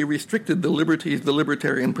arbitrarily restricted the liberties the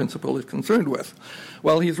libertarian principle is concerned with.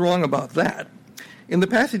 Well, he's wrong about that. In the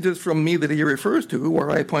passages from me that he refers to,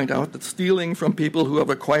 where I point out that stealing from people who have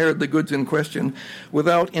acquired the goods in question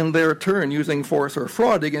without in their turn using force or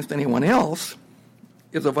fraud against anyone else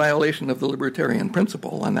is a violation of the libertarian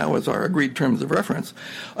principle, and that was our agreed terms of reference,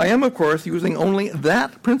 I am, of course, using only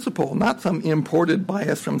that principle, not some imported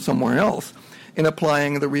bias from somewhere else, in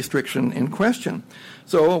applying the restriction in question.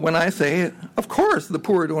 So when I say, of course, the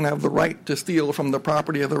poor don't have the right to steal from the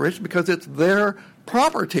property of the rich because it's their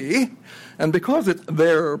property, and because it's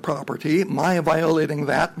their property, my violating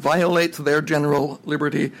that violates their general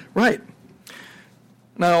liberty right.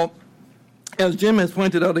 Now, as Jim has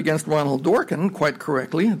pointed out against Ronald Dworkin, quite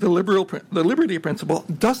correctly, the liberty principle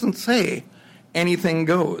doesn't say anything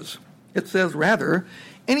goes. It says, rather,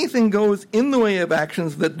 anything goes in the way of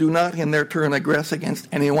actions that do not in their turn aggress against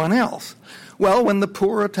anyone else. Well, when the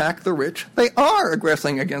poor attack the rich, they are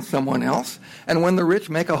aggressing against someone else. And when the rich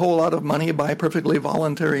make a whole lot of money by perfectly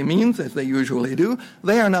voluntary means, as they usually do,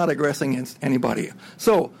 they are not aggressing against anybody.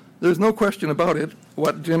 So there's no question about it.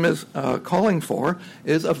 What Jim is calling for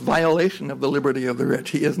is a violation of the liberty of the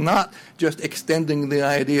rich. He is not just extending the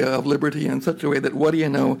idea of liberty in such a way that, what do you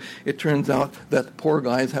know, it turns out that poor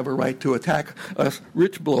guys have a right to attack us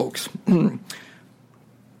rich blokes. Think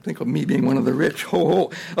of me being one of the rich. Ho,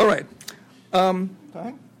 ho. All right. Time?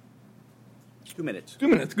 2 minutes. 2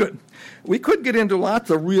 minutes, good. We could get into lots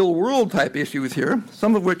of real-world type issues here,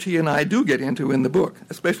 some of which he and I do get into in the book,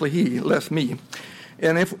 especially he, less me.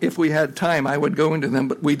 And if we had time, I would go into them,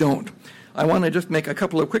 but we don't. I want to just make a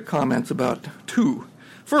couple of quick comments about two.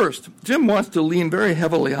 First, Jim wants to lean very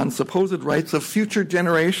heavily on supposed rights of future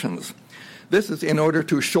generations. This is in order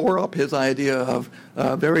to shore up his idea of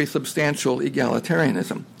very substantial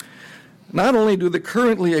egalitarianism. Not only do the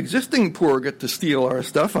currently existing poor get to steal our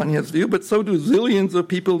stuff, on his view, but so do zillions of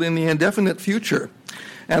people in the indefinite future.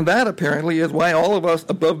 And that, apparently, is why all of us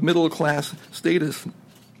above middle-class status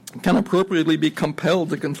can appropriately be compelled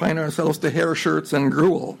to confine ourselves to hair shirts and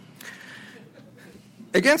gruel.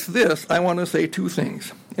 Against this, I want to say two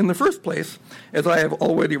things. In the first place, as I have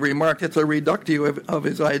already remarked, it's a reductio of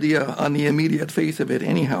his idea on the immediate face of it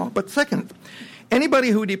anyhow. But second, anybody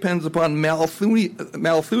who depends upon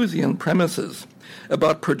Malthusian premises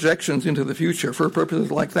about projections into the future for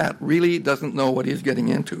purposes like that really doesn't know what he's getting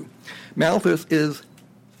into. Malthus is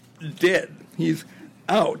dead. He's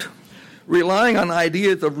out. Relying on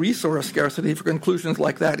ideas of resource scarcity for conclusions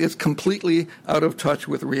like that is completely out of touch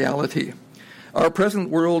with reality. Our present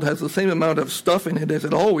world has the same amount of stuff in it as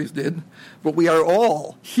it always did, but we are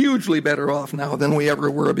all hugely better off now than we ever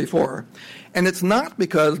were before. And it's not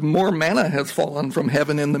because more manna has fallen from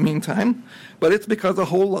heaven in the meantime, but it's because a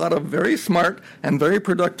whole lot of very smart and very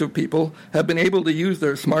productive people have been able to use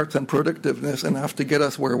their smarts and productiveness enough to get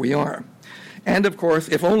us where we are. And, of course,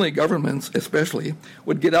 if only governments, especially,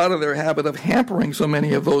 would get out of their habit of hampering so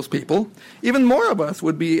many of those people, even more of us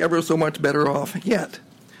would be ever so much better off yet.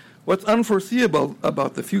 What's unforeseeable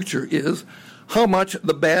about the future is how much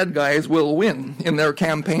the bad guys will win in their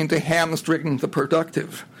campaign to hamstring the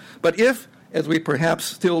productive. But if, as we perhaps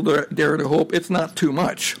still dare to hope, it's not too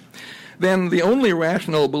much, then the only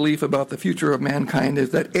rational belief about the future of mankind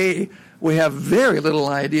is that, A, we have very little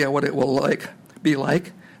idea what it will be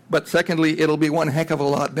like, but secondly, it'll be one heck of a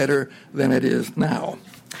lot better than it is now.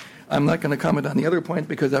 I'm not going to comment on the other point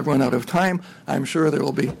because I've run out of time. I'm sure there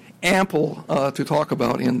will be ample to talk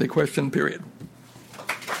about in the question period.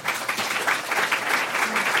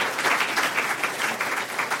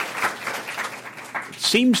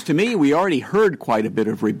 Seems to me we already heard quite a bit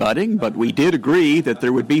of rebutting, but we did agree that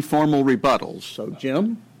there would be formal rebuttals. So,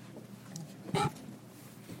 Jim?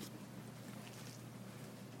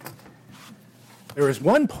 There is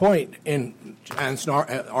one point in Jan's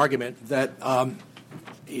argument that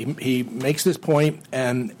he makes this point,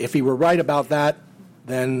 and if he were right about that,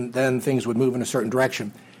 then things would move in a certain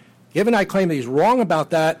direction. Given I claim that he's wrong about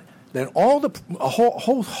that, then a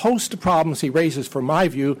whole host of problems he raises, from my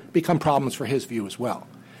view, become problems for his view as well.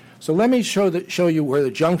 So let me show you where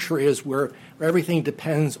the juncture is, where everything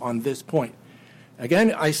depends on this point.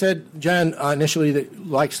 Again, I said Jan initially that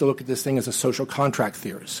likes to look at this thing as a social contract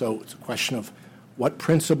theory. So it's a question of what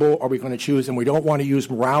principle are we going to choose, and we don't want to use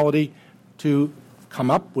morality to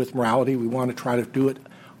come up with morality. We want to try to do it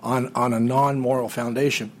on a non-moral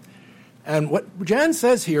foundation. And what Jan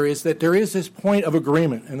says here is that there is this point of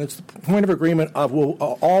agreement, and it's the point of agreement of we'll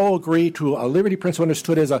all agree to a liberty principle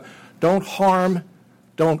understood as a don't harm,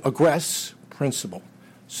 don't aggress principle.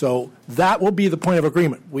 So that will be the point of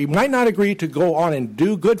agreement. We might not agree to go on and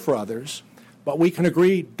do good for others, but we can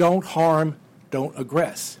agree don't harm, don't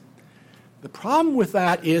aggress. The problem with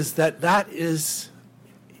that is that is,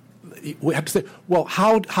 we have to say, well,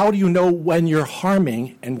 how do you know when you're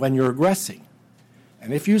harming and when you're aggressing?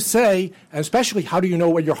 And if you say, and especially how do you know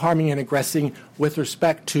when you're harming and aggressing with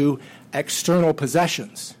respect to external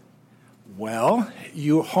possessions? Well,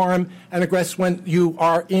 you harm and aggress when you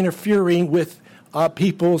are interfering with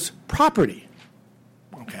people's property.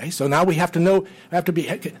 Okay, so now we have to know,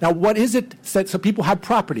 now what is it, so people have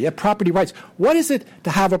property rights. What is it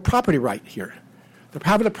to have a property right here?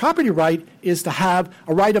 Having a property right is to have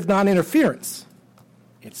a right of non-interference.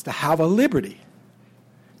 It's to have a liberty,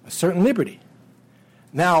 a certain liberty.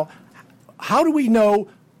 Now, how do we know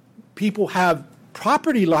people have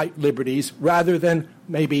property right liberties rather than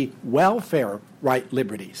maybe welfare right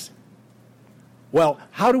liberties? Well,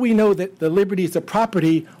 how do we know that the liberties of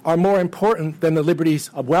property are more important than the liberties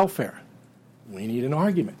of welfare? We need an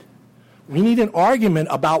argument. We need an argument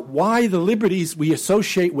about why the liberties we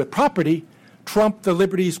associate with property trump the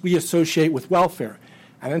liberties we associate with welfare.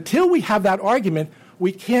 And until we have that argument,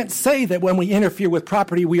 we can't say that when we interfere with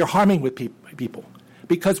property, we are harming with people,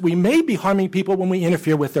 because we may be harming people when we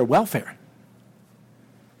interfere with their welfare.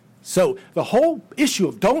 So the whole issue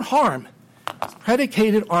of don't harm is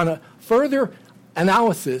predicated on a further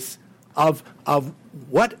analysis of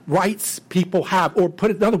what rights people have, or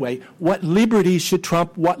put it another way, what liberties should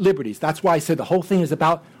trump what liberties. That's why I said the whole thing is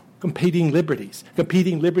about competing liberties,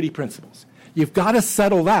 competing liberty principles. You've got to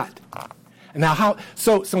settle that. And now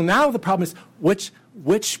so now the problem is which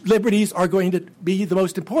liberties are going to be the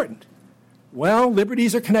most important? Well,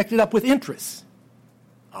 liberties are connected up with interests.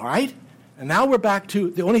 All right? And now we're back to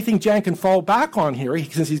the only thing Jan can fall back on here,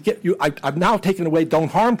 since I've now taken away don't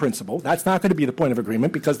harm principle. That's not going to be the point of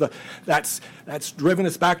agreement, because that's driven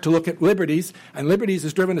us back to look at liberties, and liberties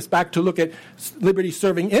has driven us back to look at liberties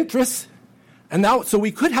serving interests. And now, so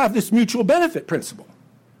we could have this mutual benefit principle.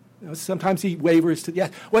 Sometimes he wavers to,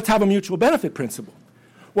 yes, let's have a mutual benefit principle.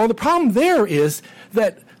 Well, the problem there is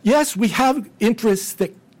that, yes, we have interests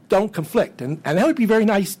that don't conflict, and that would be very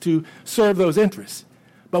nice to serve those interests.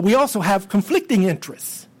 But we also have conflicting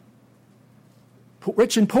interests.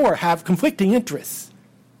 Rich and poor have conflicting interests.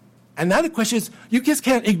 And now the question is, you just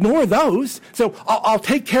can't ignore those. So I'll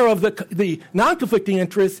take care of the non-conflicting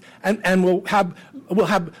interests, and we'll have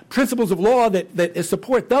principles of law that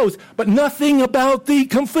support those, but nothing about the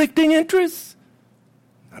conflicting interests.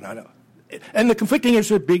 No. And the conflicting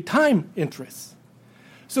interests are big-time interests.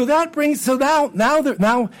 So that brings, once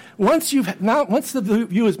the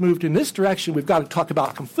view has moved in this direction, we've got to talk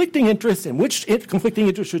about conflicting interests, and which conflicting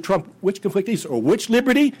interests should trump which conflicting interests, or which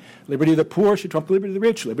liberty. Liberty of the poor should trump liberty of the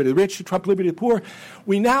rich. Liberty of the rich should trump liberty of the poor.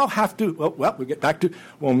 We now have to, we get back to,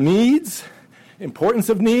 needs, importance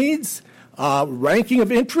of needs, ranking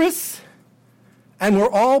of interests, and we're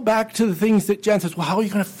all back to the things that Jen says, well, how are you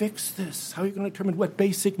going to fix this? How are you going to determine what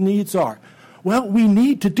basic needs are? Well, we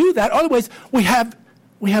need to do that. Otherwise, we have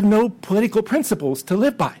no political principles to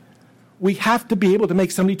live by. We have to be able to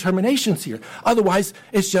make some determinations here. Otherwise,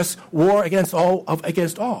 it's just war against all.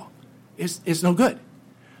 It's no good.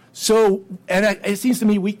 So, and it seems to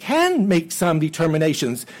me we can make some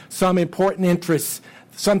determinations, some important interests,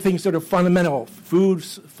 some things that are fundamental, food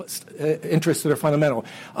interests that are fundamental,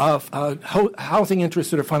 housing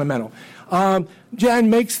interests that are fundamental. Jan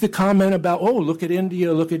makes the comment about, look at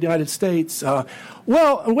India, look at the United States.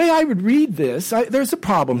 Well, the way I would read this, there's a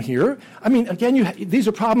problem here. I mean, again, these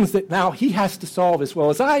are problems that now he has to solve as well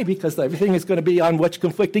as I, because everything is going to be on which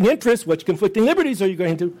conflicting interests, which conflicting liberties are you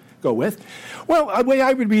going to go with. Well, the way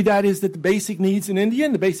I would read that is that the basic needs in India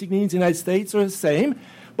and the basic needs in the United States are the same,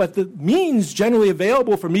 but the means generally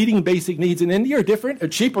available for meeting basic needs in India are different, are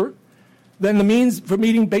cheaper than the means for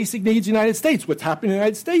meeting basic needs in the United States. What's happening in the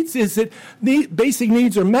United States is that the basic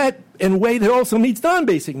needs are met in a way that also meets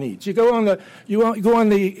non-basic needs. You go in the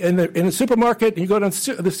supermarket and you go down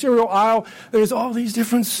the cereal aisle. There's all these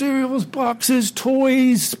different cereals, boxes,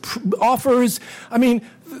 toys, offers. I mean,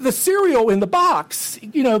 the cereal in the box,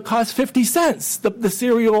 costs 50 cents. The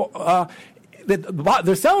cereal that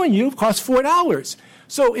they're selling you costs $4.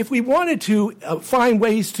 So if we wanted to find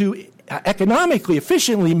ways to economically,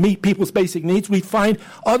 efficiently meet people's basic needs, we find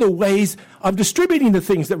other ways of distributing the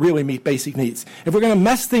things that really meet basic needs. If we're going to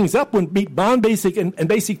mess things up and meet non-basic and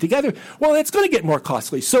basic together, well, it's going to get more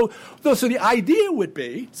costly. So the idea would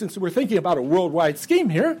be, since we're thinking about a worldwide scheme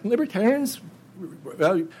here, libertarians,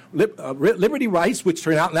 liberty rights, which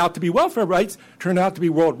turn out now to be welfare rights, turn out to be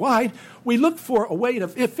worldwide. We look for a way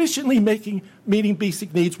of efficiently meeting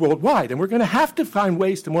basic needs worldwide, and we're going to have to find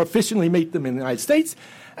ways to more efficiently meet them in the United States,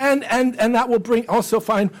 and that will also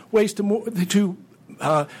find ways to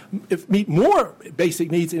meet more basic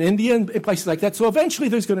needs in India and in places like that. So eventually,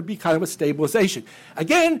 there's going to be kind of a stabilization.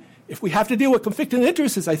 Again, if we have to deal with conflicting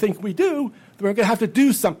interests, as I think we do, then we're going to have to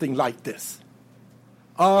do something like this.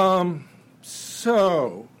 You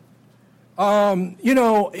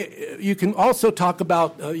can also talk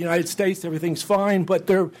about the United States, everything's fine, but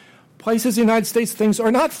there are places in the United States things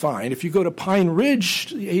are not fine. If you go to Pine Ridge,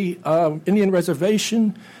 the Indian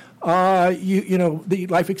reservation, The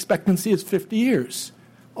life expectancy is 50 years.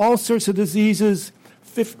 All sorts of diseases,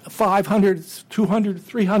 500, 200,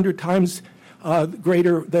 300 times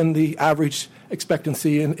greater than the average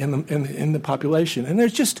expectancy in the population. And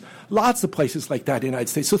there's just lots of places like that in the United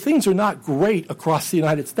States. So things are not great across the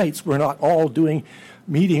United States. We're not all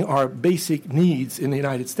meeting our basic needs in the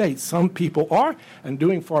United States. Some people are and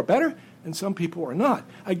doing far better, and some people are not.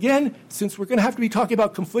 Again, since we're going to have to be talking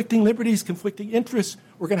about conflicting liberties, conflicting interests,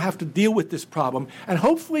 we're going to have to deal with this problem. And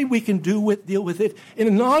hopefully we can deal with it in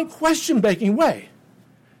a non-question-making way.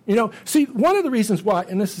 See, one of the reasons why,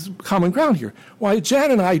 and this is common ground here, why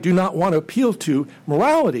Jan and I do not want to appeal to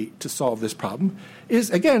morality to solve this problem is,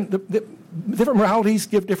 again, the different moralities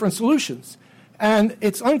give different solutions. And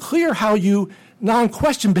it's unclear how you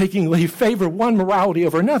non-question-makingly favor one morality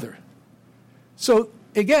over another. So,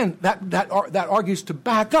 again, that argues to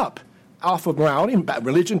back up off of morality, and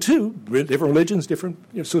religion too, different religions, different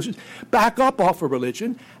solutions, back up off of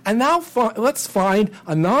religion, and now let's find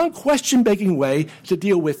a non-question-making way to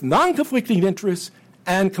deal with non-conflicting interests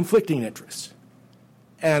and conflicting interests.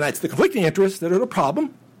 And it's the conflicting interests that are the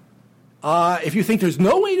problem. If you think there's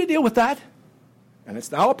no way to deal with that, and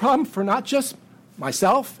it's now a problem for not just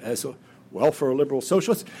myself as a welfare liberal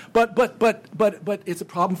socialist, but it's a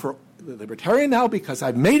problem for the libertarian now because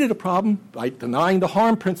I've made it a problem by denying the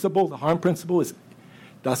harm principle. The harm principle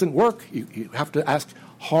doesn't work. You have to ask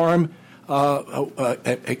harm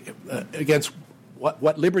against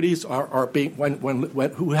what liberties are being when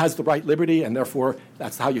who has the right liberty, and therefore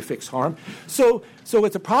that's how you fix harm. So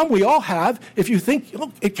it's a problem we all have. If you think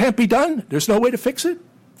it can't be done, there's no way to fix it,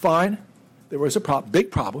 fine. There was a big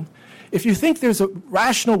problem. If you think there's a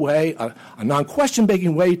rational way, a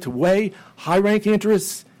non-question-making way to weigh high-ranking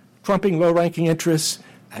interests, trumping low-ranking interests,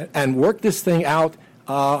 and work this thing out,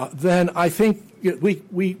 then I think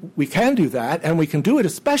we can do that, and we can do it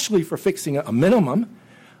especially for fixing a minimum.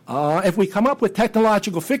 If we come up with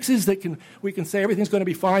technological fixes we can say everything's going to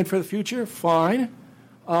be fine for the future, fine.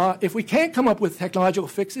 If we can't come up with technological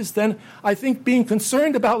fixes, then I think being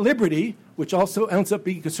concerned about liberty, which also ends up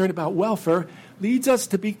being concerned about welfare, leads us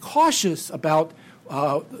to be cautious about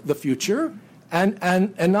the future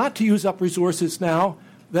and not to use up resources now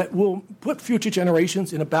that will put future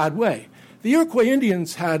generations in a bad way. The Iroquois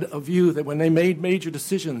Indians had a view that when they made major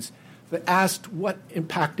decisions, they asked what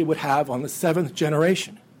impact it would have on the seventh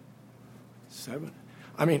generation.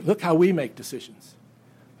 Look how we make decisions.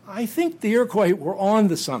 I think the Iroquois were on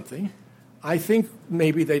to something. I think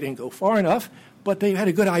maybe they didn't go far enough, but they had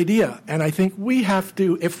a good idea. And I think we have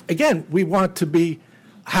to, if, again, we want to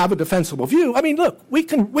have a defensible view. Look, we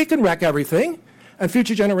can wreck everything. And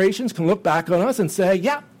future generations can look back on us and say,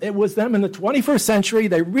 yeah, it was them in the 21st century.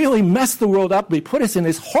 They really messed the world up. They put us in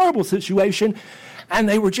this horrible situation. And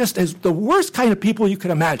they were just as the worst kind of people you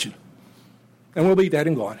could imagine. And we'll be dead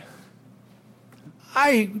and gone.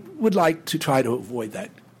 I would like to try to avoid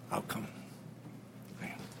that outcome.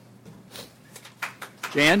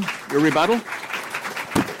 Jan, your rebuttal?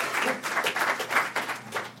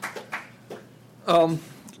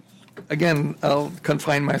 Again, I'll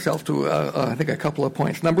confine myself to, I think, a couple of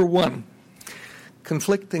points. Number one,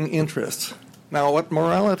 conflicting interests. Now, what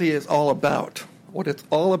morality is all about, what it's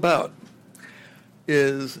all about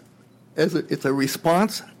is it's a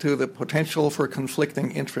response to the potential for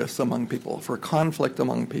conflicting interests among people, for conflict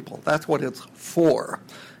among people. That's what it's for.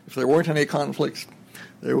 If there weren't any conflicts,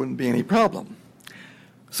 there wouldn't be any problem.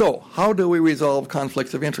 So, how do we resolve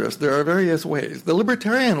conflicts of interest? There are various ways. The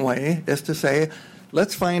libertarian way is to say,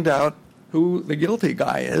 let's find out who the guilty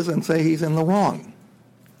guy is and say he's in the wrong.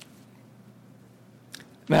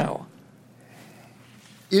 Now,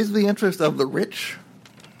 is the interest of the rich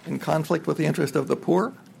in conflict with the interest of the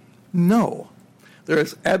poor? No. There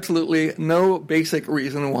is absolutely no basic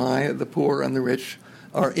reason why the poor and the rich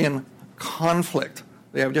are in conflict.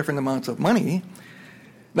 They have different amounts of money.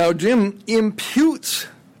 Now, Jim imputes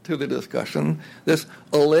to the discussion this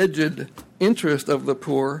alleged interest of the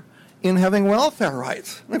poor in having welfare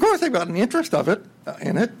rights. And of course, they've got an interest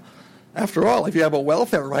in it. After all, if you have a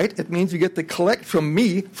welfare right, it means you get to collect from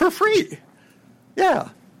me for free. Yeah,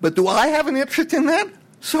 but do I have an interest in that?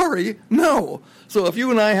 Sorry, no. So if you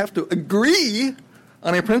and I have to agree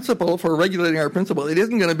on a principle for regulating our principle, it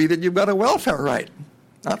isn't going to be that you've got a welfare right.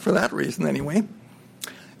 Not for that reason, anyway.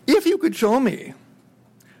 If you could show me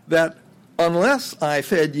that unless I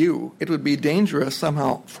fed you, it would be dangerous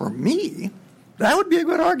somehow for me, that would be a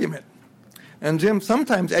good argument. And Jim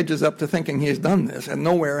sometimes edges up to thinking he's done this, and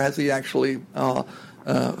nowhere has he actually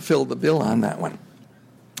filled the bill on that one.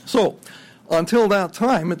 So, until that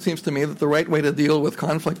time, it seems to me that the right way to deal with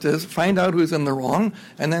conflict is find out who's in the wrong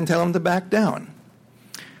and then tell him to back down.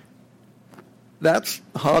 That's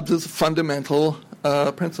Hobbes's fundamental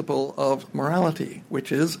principle of morality,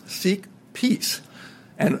 which is seek peace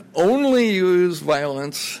and only use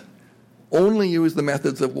violence, only use the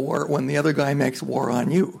methods of war when the other guy makes war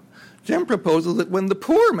on you. Jim proposes that when the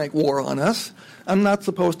poor make war on us, I'm not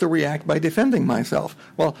supposed to react by defending myself.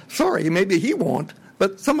 Well, sorry, maybe he won't,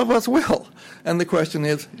 but some of us will. And the question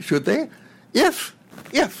is, should they? If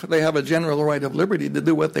they have a general right of liberty to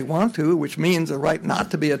do what they want to, which means a right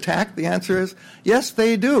not to be attacked, the answer is, yes,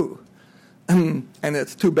 they do. And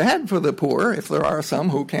it's too bad for the poor if there are some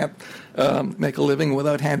who can't make a living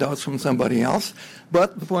without handouts from somebody else.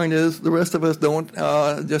 But the point is, the rest of us don't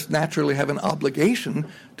just naturally have an obligation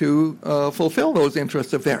to fulfill those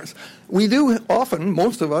interests of theirs. We do often,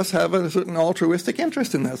 most of us have a certain altruistic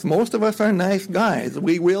interest in this. Most of us are nice guys.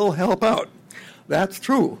 We will help out. That's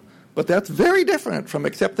true. But that's very different from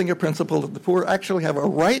accepting a principle that the poor actually have a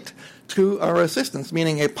right to our assistance,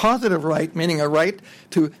 meaning a positive right, meaning a right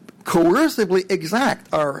to coercively exact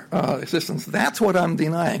our assistance. That's what I'm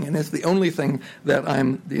denying, and it's the only thing that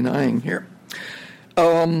I'm denying here.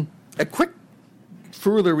 A quick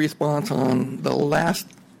further response on the last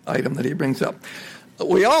item that he brings up.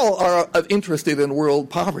 We all are interested in world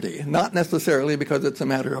poverty, not necessarily because it's a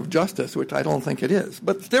matter of justice, which I don't think it is,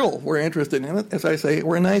 but still we're interested in it. As I say,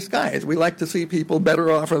 we're nice guys. We like to see people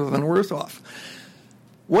better off rather than worse off.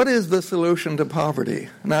 What is the solution to poverty?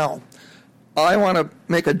 Now, I want to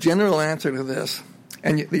make a general answer to this,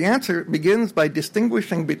 and the answer begins by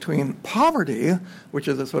distinguishing between poverty, which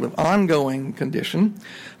is a sort of ongoing condition,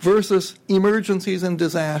 versus emergencies and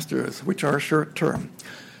disasters, which are short-term.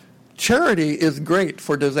 Charity is great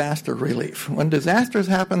for disaster relief. When disasters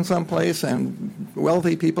happen someplace and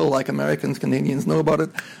wealthy people like Americans, Canadians know about it,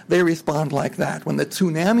 they respond like that. When the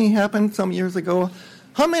tsunami happened some years ago,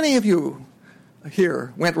 how many of you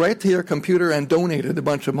here went right to your computer and donated a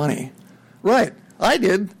bunch of money? Right, I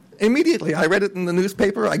did. Immediately, I read it in the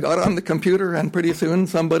newspaper, I got on the computer, and pretty soon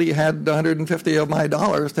somebody had 150 of my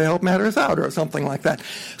dollars to help matters out or something like that.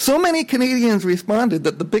 So many Canadians responded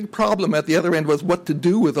that the big problem at the other end was what to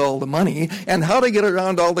do with all the money and how to get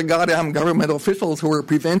around all the goddamn government officials who were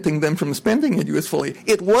preventing them from spending it usefully.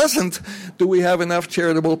 It wasn't, do we have enough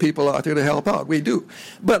charitable people out there to help out? We do.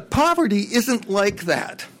 But poverty isn't like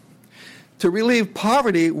that. To relieve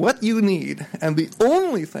poverty, what you need, and the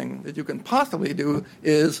only thing that you can possibly do,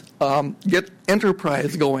 is get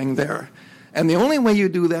enterprise going there. And the only way you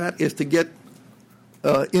do that is to get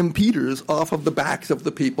impeders off of the backs of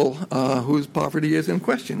the people whose poverty is in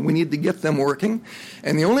question. We need to get them working.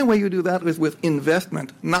 And the only way you do that is with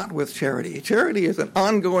investment, not with charity. Charity is an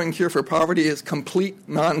ongoing cure for poverty, is complete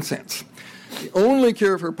nonsense. The only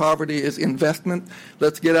cure for poverty is investment.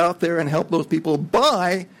 Let's get out there and help those people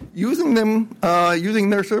by using them, using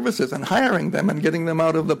their services and hiring them and getting them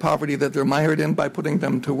out of the poverty that they're mired in by putting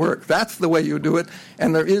them to work. That's the way you do it,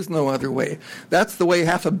 and there is no other way. That's the way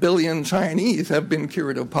 500 million Chinese have been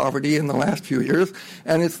cured of poverty in the last few years,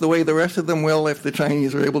 and it's the way the rest of them will if the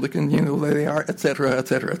Chinese are able to continue the way they are, et cetera, et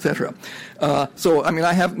cetera, et cetera. So, I mean,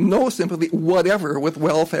 I have no sympathy whatever with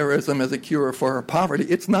welfareism as a cure for poverty.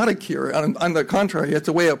 It's not a cure. On the contrary, it's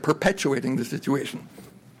a way of perpetuating the situation.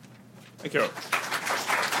 Thank you.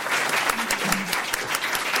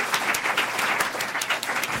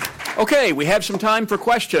 Okay, we have some time for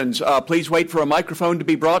questions. Please wait for a microphone to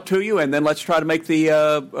be brought to you, and then let's try to make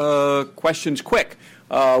the questions quick.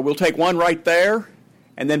 We'll take one right there,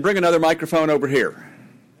 and then bring another microphone over here.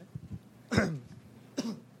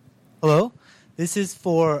 Hello, this is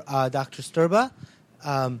for Dr. Sturba.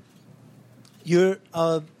 A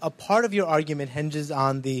part of your argument hinges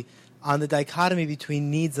on the dichotomy between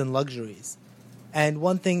needs and luxuries. And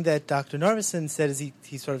one thing that Dr. Narveson said is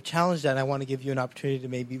he sort of challenged that, and I want to give you an opportunity to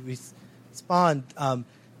maybe respond.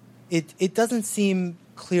 It doesn't seem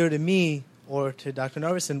clear to me or to Dr.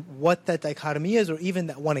 Narveson what that dichotomy is, or even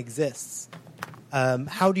that one exists.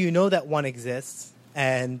 How do you know that one exists,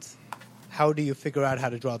 and how do you figure out how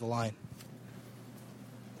to draw the line?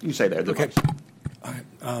 You say that. Okay.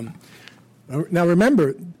 Now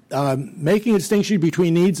remember, making a distinction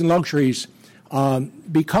between needs and luxuries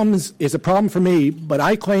is a problem for me, but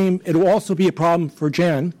I claim it will also be a problem for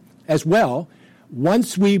Jan as well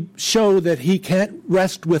once we show that he can't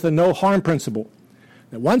rest with a no-harm principle.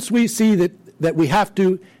 Now, once we see that we have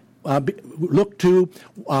to look to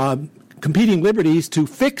competing liberties to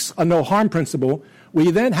fix a no-harm principle, we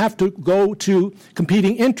then have to go to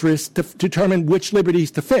competing interests to determine which liberties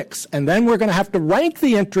to fix. And then we're going to have to rank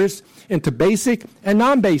the interests into basic and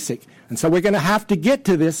non-basic. And so we're going to have to get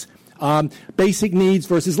to this basic needs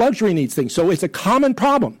versus luxury needs thing. So it's a common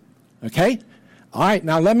problem, okay? All right,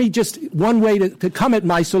 now let me just, one way to come at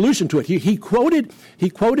my solution to it. He quoted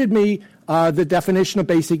me the definition of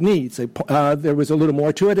basic needs. There was a little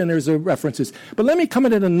more to it, and there's references. But let me come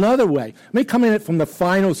at it another way. Let me come at it from the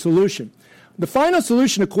final solution. The final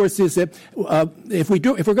solution, of course, is that if we're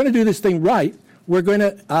going to do this thing right, we're going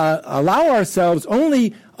to allow ourselves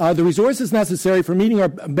only the resources necessary for meeting our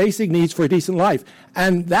basic needs for a decent life.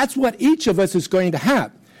 And that's what each of us is going to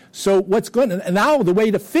have. So now the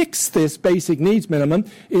way to fix this basic needs minimum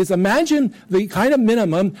is imagine the kind of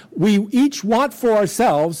minimum we each want for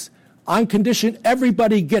ourselves on condition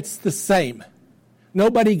everybody gets the same.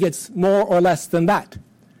 Nobody gets more or less than that.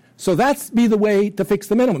 So that's be the way to fix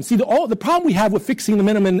the minimum. See, the problem we have with fixing the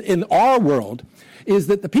minimum in our world is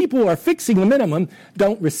that the people who are fixing the minimum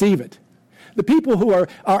don't receive it. The people who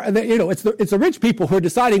it's the rich people who are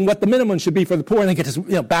deciding what the minimum should be for the poor, and they get this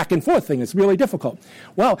back and forth thing. It's really difficult.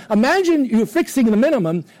 Well, imagine you're fixing the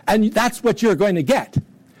minimum, and that's what you're going to get.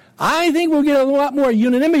 I think we'll get a lot more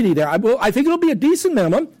unanimity there. I think it'll be a decent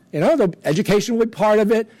minimum. The education will be part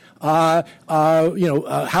of it.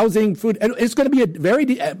 Housing, food. It's going to be a very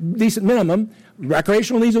decent minimum.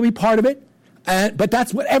 Recreational needs will be part of it, but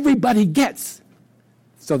that's what everybody gets.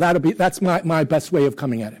 So that's my best way of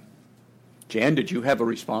coming at it. Jan, did you have a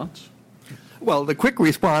response? Well, the quick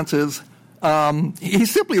response is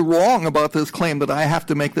he's simply wrong about this claim that I have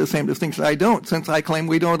to make the same distinction. I don't, since I claim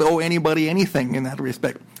we don't owe anybody anything in that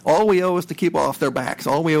respect. All we owe is to keep off their backs.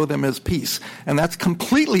 All we owe them is peace. And that's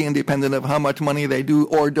completely independent of how much money they do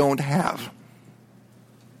or don't have.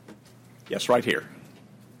 Yes, right here.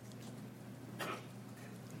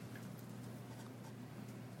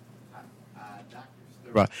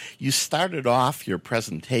 You started off your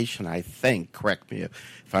presentation, I think, correct me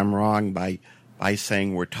if I'm wrong, by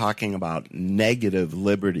saying we're talking about negative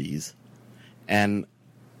liberties. And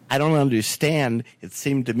I don't understand. It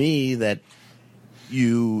seemed to me that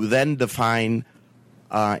you then define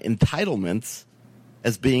entitlements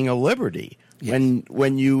as being a liberty. Yes.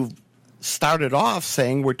 When you started off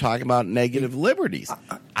saying we're talking about negative liberties.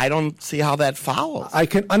 I don't see how that follows. I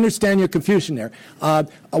can understand your confusion there.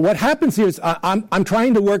 What happens here is I'm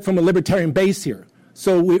trying to work from a libertarian base here.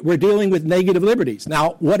 So we're dealing with negative liberties.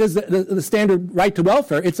 Now, what is the standard right to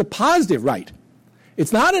welfare? It's a positive right.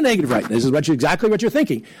 It's not a negative right. This is exactly what you're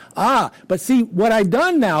thinking. But see, what I've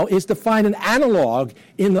done now is to find an analog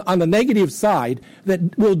on the negative side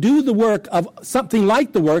that will do the work of something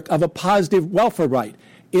like the work of a positive welfare right.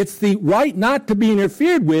 It's the right not to be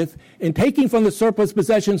interfered with in taking from the surplus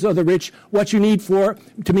possessions of the rich what you need to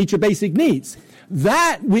meet your basic needs.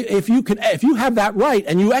 If you have that right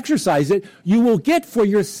and you exercise it, you will get for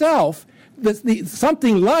yourself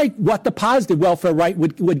something like what the positive welfare right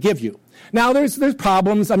would give you. Now, there's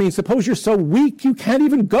problems. I mean, suppose you're so weak you can't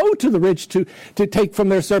even go to the rich to take from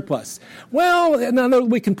their surplus. Well,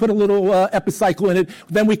 we can put a little epicycle in it.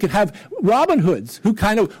 Then we could have Robin Hoods who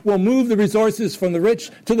kind of will move the resources from the rich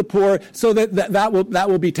to the poor so that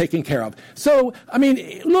will be taken care of. So, I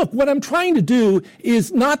mean, look, what I'm trying to do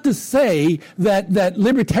is not to say that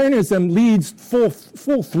libertarianism leads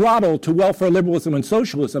full throttle to welfare liberalism and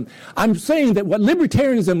socialism. I'm saying that what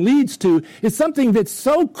libertarianism leads to is something that's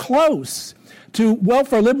so close to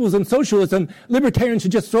welfare liberals and socialism, libertarians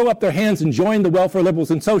should just throw up their hands and join the welfare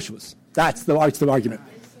liberals and socialists. That's the argument.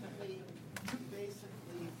 Basically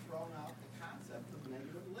thrown out the concept of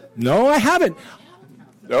negative liberty. No, I haven't.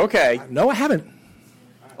 Okay. No, I haven't.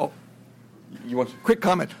 Oh, you want a quick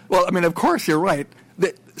comment? Well, I mean, of course you're right.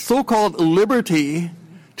 The so-called liberty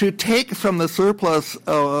to take from the surplus,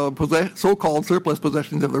 so-called surplus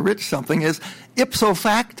possessions of the rich something is ipso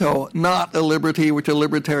facto not a liberty which a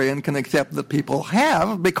libertarian can accept that people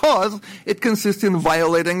have, because it consists in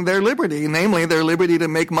violating their liberty, namely their liberty to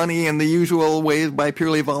make money in the usual ways by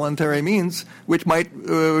purely voluntary means, which might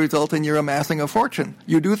result in your amassing a fortune.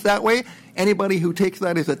 You do it that way, anybody who takes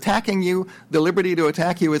that is attacking you. The liberty to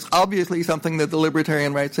attack you is obviously something that the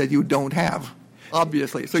libertarian right says you don't have.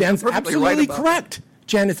 Obviously. So Dan's you're perfectly absolutely right about correct. That.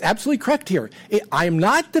 Jen, it's absolutely correct here. I am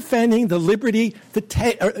not defending the liberty to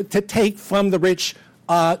take from the rich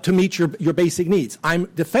to meet your basic needs. I'm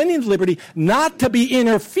defending the liberty not to be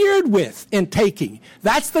interfered with in taking.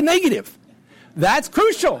 That's the negative. That's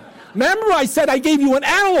crucial. Remember I said I gave you an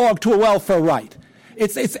analog to a welfare right.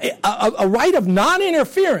 It's a right of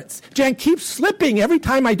non-interference. Jan keeps slipping every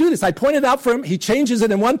time I do this. I point it out for him. He changes it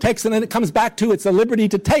in one text, and then it comes back to it's a liberty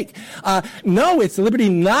to take. No, it's the liberty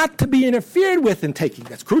not to be interfered with in taking.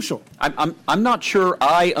 That's crucial. I'm not sure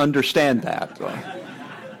I understand that.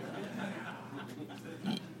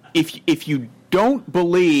 If you don't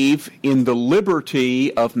believe in the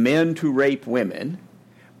liberty of men to rape women,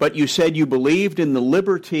 but you said you believed in the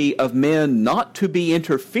liberty of men not to be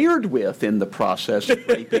interfered with in the process of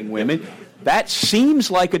raping women. That seems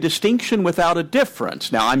like a distinction without a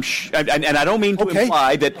difference. Now, and I don't mean to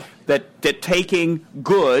imply that taking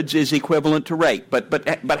goods is equivalent to rape,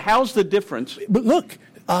 but how's the difference? But look,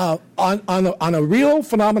 on a real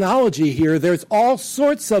phenomenology here, there's all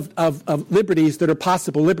sorts of liberties that are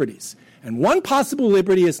possible liberties. And one possible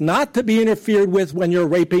liberty is not to be interfered with when you're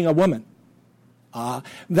raping a woman.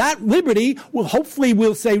 That liberty will hopefully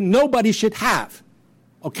we'll say nobody should have.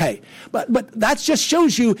 Okay, but that just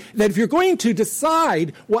shows you that if you're going to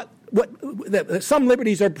decide that some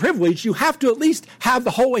liberties are privileged, you have to at least have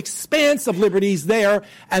the whole expanse of liberties there,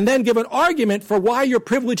 and then give an argument for why you're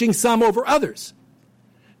privileging some over others.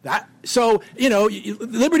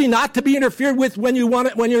 Liberty not to be interfered with when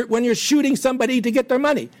you're shooting somebody to get their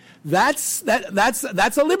money. That's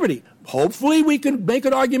a liberty. Hopefully, we can make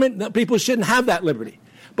an argument that people shouldn't have that liberty.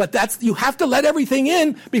 But you have to let everything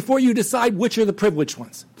in before you decide which are the privileged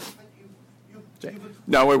ones.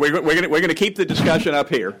 No, we're going to keep the discussion up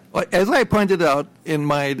here. As I pointed out in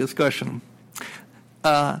my discussion,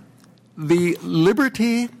 the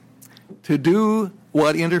liberty to do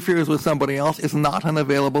what interferes with somebody else is not an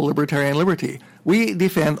available libertarian liberty. We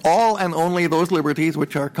defend all and only those liberties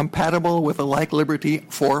which are compatible with a like liberty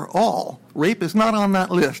for all. Rape is not on that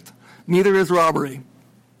list. Neither is robbery.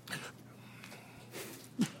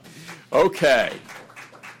 Okay.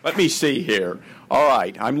 Let me see here. All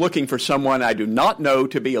right. I'm looking for someone I do not know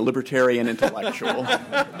to be a libertarian intellectual. All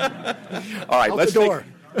right.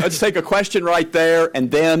 Let's take a question right there,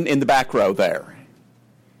 and then in the back row there.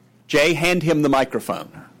 Jay, hand him the microphone.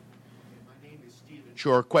 My name is Stephen.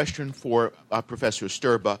 Sure. Question for Professor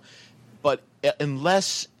Sturba. But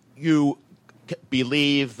unless you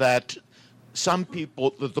believe that some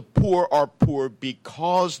people, that the poor are poor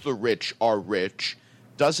because the rich are rich,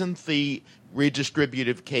 doesn't the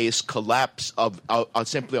redistributive case collapse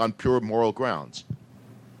simply on pure moral grounds?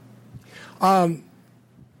 I'm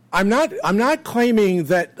not claiming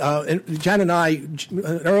that. Jan and I,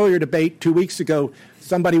 an earlier debate 2 weeks ago,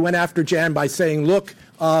 somebody went after Jan by saying, "Look,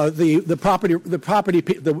 the property, a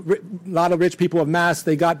lot of rich people have massed.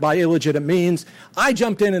 They got by illegitimate means." I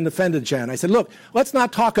jumped in and defended Jan. I said, "Look, let's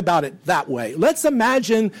not talk about it that way. Let's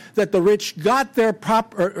imagine that the rich got their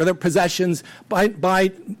their possessions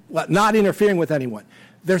by not interfering with anyone.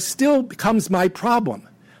 There still becomes my problem.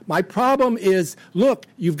 My problem is, look,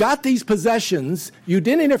 you've got these possessions. You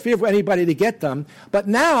didn't interfere with anybody to get them. But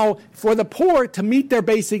now, for the poor to meet their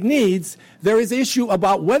basic needs, there is an issue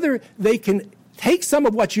about whether they can take some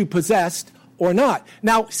of what you possessed or not.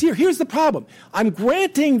 Now, see, here's the problem. I'm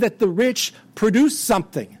granting that the rich produce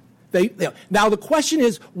something. Now, the question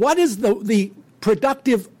is, what is the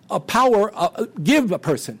productive power give a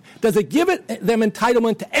person? Does it give them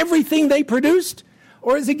entitlement to everything they produced?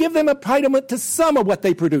 Or does it give them entitlement to some of what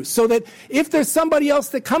they produce? So that if there's somebody else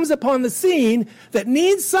that comes upon the scene that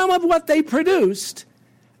needs some of what they produced,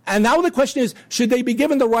 and now the question is, should they be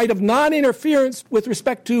given the right of non-interference with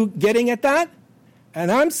respect to getting at that?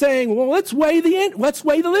 And I'm saying, well, let's weigh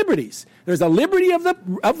the liberties. There's a liberty of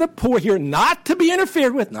the poor here not to be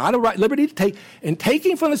interfered with, not a right, liberty to take, and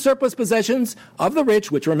taking from the surplus possessions of the rich,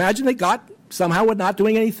 which we imagine they got somehow with not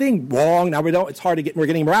doing anything wrong. Now it's hard to we're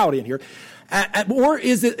getting morality in here. Or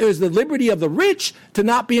is the liberty of the rich to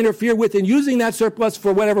not be interfered with in using that surplus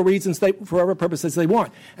for whatever reasons, for whatever purposes they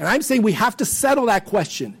want? And I'm saying we have to settle that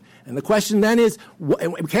question. And the question then is, we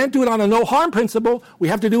can't do it on a no-harm principle. We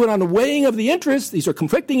have to do it on the weighing of the interests. These are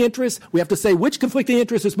conflicting interests. We have to say which conflicting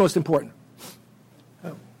interest is most important.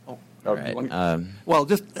 Right. Well,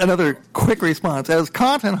 just another quick response. As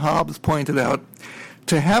Kant and Hobbes pointed out,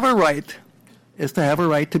 to have a right is to have a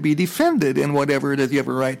right to be defended in whatever it is you have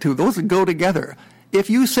a right to. Those go together. If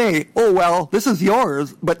you say, oh, well, this is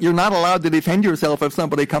yours, but you're not allowed to defend yourself if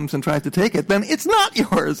somebody comes and tries to take it, then it's not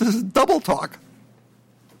yours. This is double talk.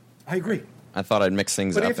 I agree. I thought I'd mix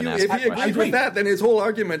things up and ask a question. If he agrees with that, then his whole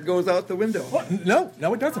argument goes out the window. Well,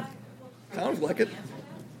 no, it doesn't. Sounds like it.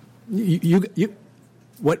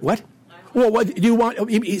 What? Well, what do you want?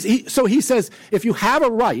 So he says, if you have a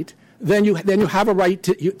right, then you have a right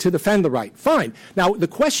to defend the right. Fine. Now the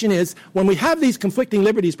question is, when we have these conflicting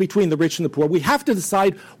liberties between the rich and the poor, we have to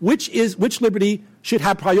decide which liberty should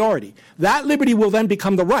have priority. That liberty will then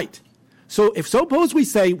become the right. So suppose we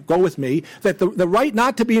say, go with me, that the right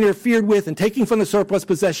not to be interfered with and taking from the surplus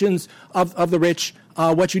possessions of the rich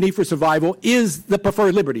what you need for survival is the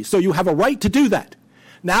preferred liberty. So you have a right to do that.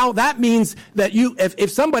 Now that means that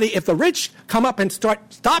if the rich come up and start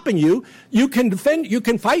stopping you, you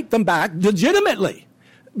can fight them back legitimately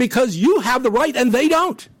because you have the right and they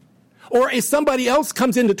don't. or if somebody else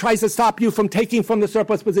comes in that tries to stop you from taking from the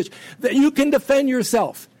surplus position, that you can defend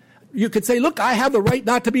yourself. You could say, look, I have the right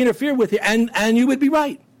not to be interfered with you, and you would be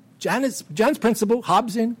right. John's principle,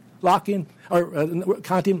 Hobbesian, Lockean, or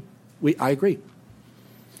Kantian, I agree.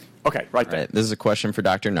 Okay, right there. Right. This is a question for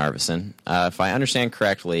Dr. Narveson. If I understand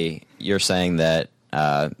correctly, you're saying that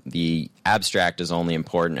the abstract is only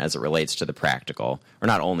important as it relates to the practical, or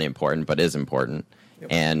not only important, but is important.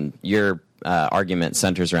 Yep. And your argument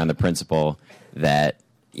centers around the principle that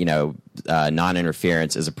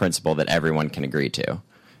non-interference is a principle that everyone can agree to.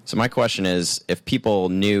 So my question is, if people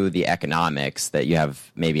knew the economics that you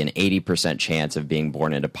have maybe an 80% chance of being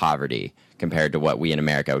born into poverty compared to what we in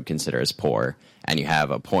America would consider as poor, and you have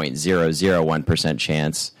a 0.001%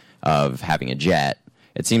 chance of having a jet,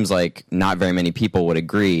 it seems like not very many people would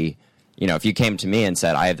agree. If you came to me and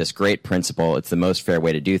said, I have this great principle, it's the most fair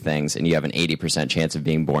way to do things, and you have an 80% chance of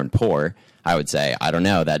being born poor, I would say, I don't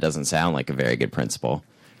know, that doesn't sound like a very good principle.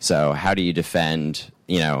 So how do you defend,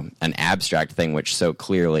 an abstract thing which so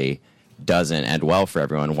clearly doesn't end well for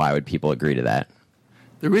everyone? Why would people agree to that?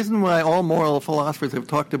 The reason why all moral philosophers have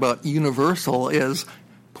talked about universal is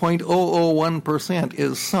 0.001%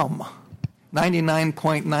 is some.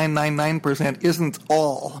 99.999% isn't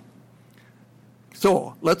all.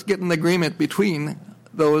 So let's get an agreement between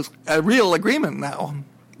those, a real agreement now,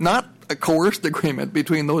 not a coerced agreement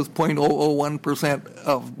between those 0.001%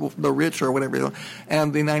 of the rich or whatever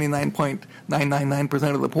and the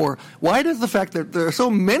 99.999% of the poor. Why does the fact that there are so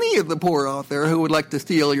many of the poor out there who would like to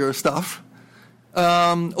steal your stuff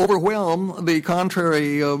overwhelm the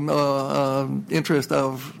contrary interest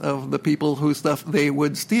of the people whose stuff they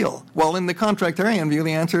would steal? Well, in the contractarian view,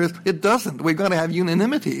 the answer is it doesn't. We've got to have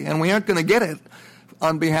unanimity, and we aren't going to get it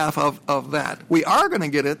on behalf of that. We are going to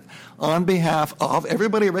get it on behalf of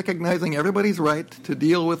everybody recognizing everybody's right to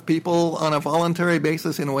deal with people on a voluntary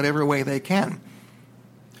basis in whatever way they can.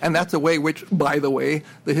 And that's a way which, by the way,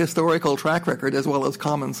 the historical track record as well as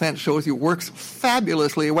common sense shows you works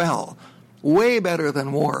fabulously well. Way better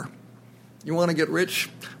than war. You want to get rich?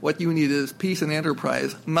 What you need is peace and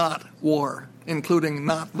enterprise, not war, including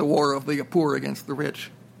not the war of the poor against the rich,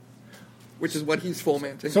 which is what he's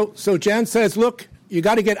fomenting. So Jan says, look, you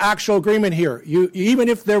got to get actual agreement here. Even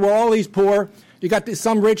if there were all these poor, you got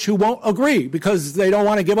some rich who won't agree because they don't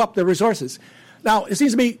want to give up their resources. Now, it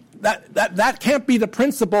seems to me that can't be the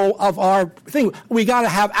principle of our thing. We got to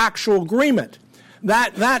have actual agreement.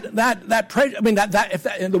 If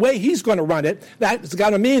the way he's going to run it, that's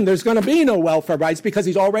going to mean there's going to be no welfare rights because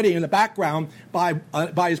he's already in the background by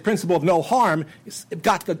his principle of no harm,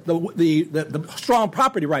 got the strong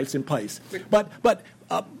property rights in place. But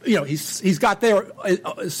he's got there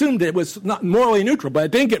assumed it was not morally neutral, but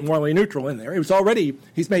it didn't get morally neutral in there. It was already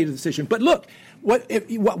he's made a decision. But look.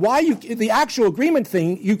 The actual agreement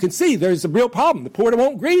thing, you can see there's a real problem. The poor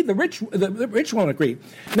won't agree, the rich won't agree.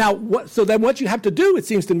 Now, then what you have to do, it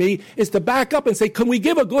seems to me, is to back up and say, can we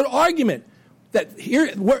give a good argument that here,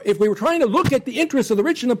 if we were trying to look at the interests of the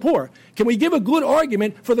rich and the poor, can we give a good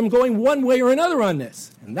argument for them going one way or another on this?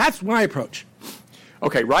 And that's my approach.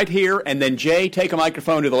 Okay, right here, and then Jay, take a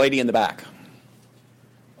microphone to the lady in the back.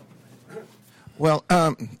 Well,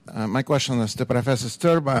 my question is to Professor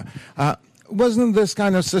Sturba. Wasn't this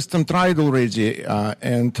kind of system tried already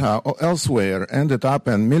and elsewhere, ended up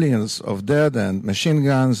in millions of dead and machine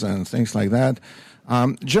guns and things like that?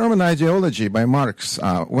 German ideology by Marx,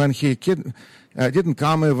 when he didn't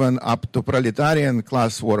come even up to proletarian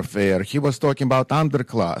class warfare, he was talking about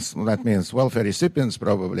underclass. Well, that means welfare recipients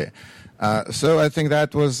probably. So I think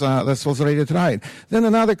that was already tried. Then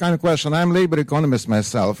another kind of question. I'm a labor economist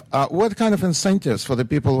myself. What kind of incentives for the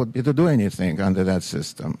people would be to do anything under that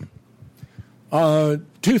system?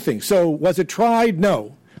 Two things. So was it tried?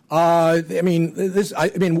 No. You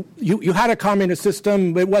had a communist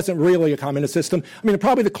system, but it wasn't really a communist system. I mean,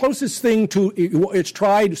 probably the closest thing to it's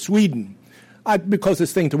tried, Sweden. The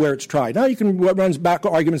closest thing to where it's tried. Now you can run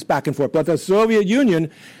arguments back and forth, but the Soviet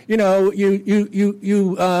Union, you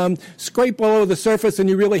scrape below the surface, and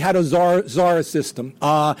you really had a czar system,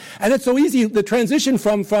 and it's so easy. The transition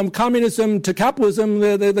from communism to capitalism,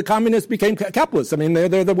 the communists became capitalists. I mean,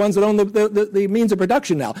 they're the ones that own the means of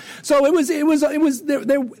production now. So it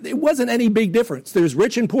wasn't any big difference. There's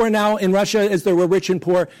rich and poor now in Russia as there were rich and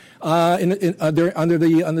poor under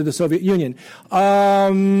the Soviet Union.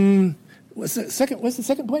 What's the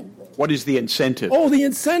second point? What is the incentive? Oh, the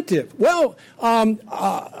incentive. Well, one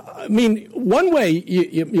way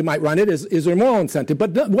you might run it is a moral incentive.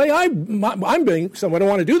 But the way I'm doing, so I don't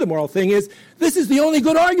want to do the moral thing, is this is the only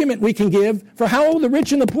good argument we can give for how the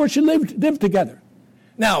rich and the poor should live together.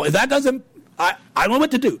 Now, if that doesn't I don't know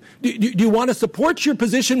what to do. Do you want to support your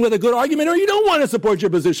position with a good argument, or you don't want to support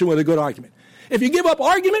your position with a good argument? If you give up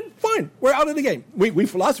argument, fine, we're out of the game. We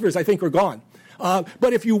philosophers, I think, are gone.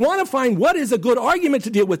 But if you want to find what is a good argument to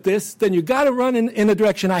deal with this, then you've got to run in the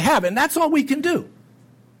direction I have, and that's all we can do.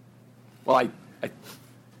 Well,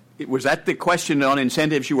 was that the question on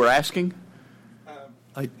incentives you were asking?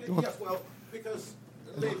 Yes, well, because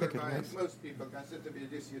labor by most people considered to be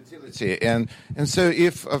disutility. And so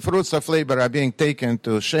if fruits of labor are being taken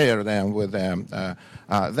to share them with them,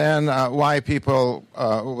 then why people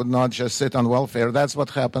would not just sit on welfare? That's what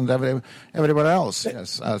happened everywhere else.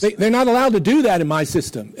 Yes, they're not allowed to do that in my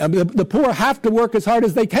system. The poor have to work as hard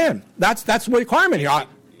as they can. That's the requirement here.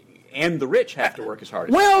 And the rich have to work as hard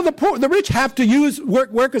as well, the rich have to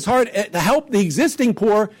work as hard to help the existing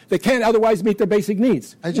poor that can't otherwise meet their basic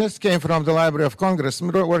needs. I just came from the Library of Congress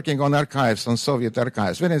working on archives, on Soviet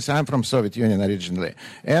archives. I'm from Soviet Union originally.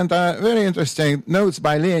 And very interesting notes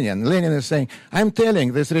by Lenin. Lenin is saying, I'm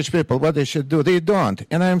telling these rich people what they should do. They don't.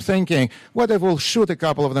 And I'm thinking, what if we'll shoot a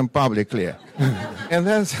couple of them publicly? And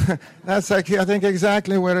that's I think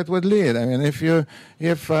exactly where it would lead. I mean, if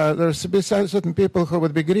there's certain people who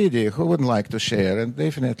would be greedy, who wouldn't like to share, and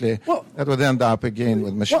definitely that would end up again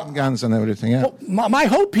with machine guns and everything else. Well, my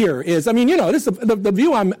hope here is, this the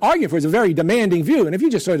view I'm arguing for is a very demanding view, and if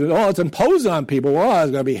you just sort of, let's impose on people,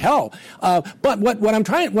 it's going to be hell. But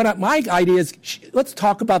my idea is, let's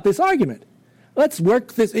talk about this argument. Let's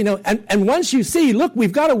work this, and once you see, look,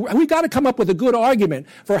 we've got to come up with a good argument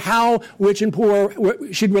for how rich and poor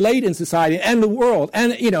should relate in society and the world,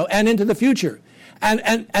 and into the future.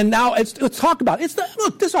 And now let's talk about it.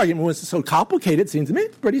 Look, this argument was so complicated, it seems to me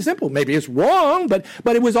pretty simple. Maybe it's wrong, but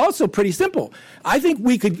it was also pretty simple. I think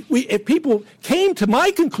if people came to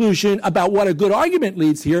my conclusion about what a good argument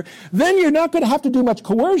leads here, then you're not going to have to do much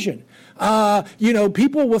coercion.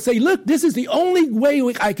 People will say, look, this is the only way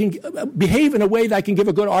I can behave in a way that I can give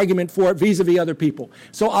a good argument for vis-a-vis other people.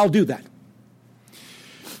 So I'll do that.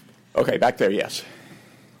 Okay, back there, yes.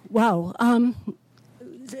 Wow.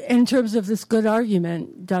 In terms of this good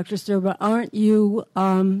argument, Dr. Sturba, aren't you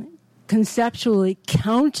conceptually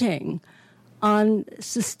counting on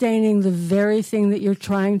sustaining the very thing that you're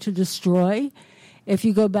trying to destroy? If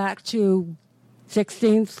you go back to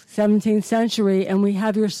 16th, 17th century and we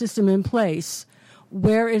have your system in place,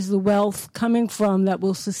 where is the wealth coming from that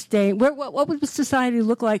will sustain? What would society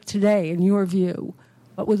look like today, in your view?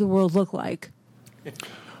 What would the world look like?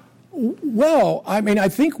 Well, I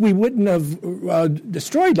think we wouldn't have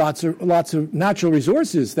destroyed lots of natural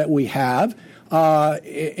resources that we have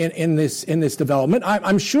in this development.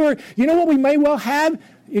 I'm sure. You know what we may well have.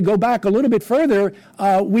 You go back a little bit further.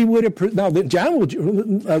 We would have. Now, Jan will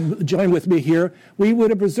join with me here. We would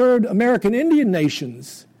have preserved American Indian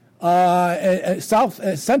nations.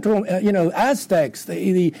 Central, Aztecs,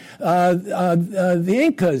 the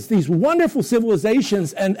Incas, these wonderful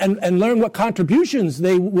civilizations, and learn what contributions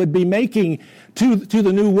they would be making to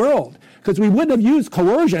the New World. Because we wouldn't have used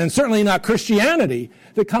coercion, and certainly not Christianity,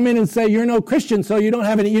 to come in and say you're no Christian, so you don't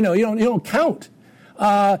have any, you don't count.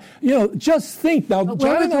 Just think now. But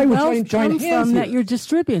where would the wealth come from that you're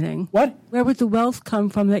distributing? What? Where would the wealth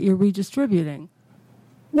come from that you're redistributing?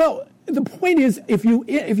 Well, the point is, if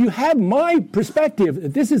you have my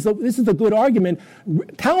perspective, this is a good argument.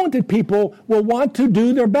 Talented people will want to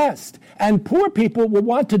do their best, and poor people will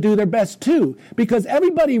want to do their best too, because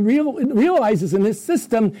everybody realizes in this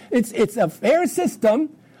system it's a fair system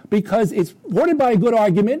because it's supported by a good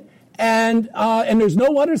argument, and there's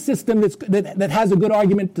no other system that has a good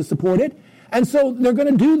argument to support it, and so they're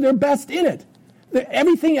going to do their best in it.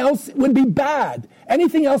 Everything else would be bad.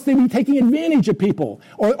 Anything else, they'd be taking advantage of people,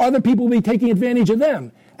 or other people would be taking advantage of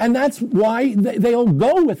them. And that's why they'll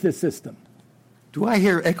go with this system. Do I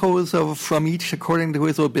hear echoes from each according to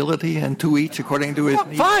his ability and to each according to his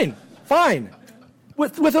needs? Fine.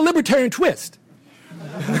 With a libertarian twist.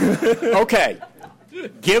 Okay.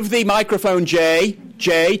 Give the microphone, Jay.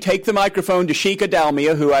 Jay, take the microphone to Sheikha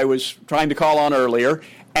Dalmia, who I was trying to call on earlier,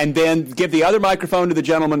 and then give the other microphone to the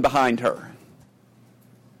gentleman behind her.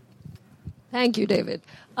 Thank you, David.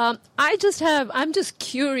 I'm just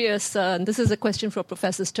curious, and this is a question for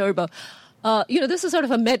Professor Sturba. This is sort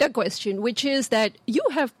of a meta question, which is that you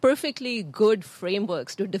have perfectly good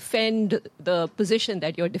frameworks to defend the position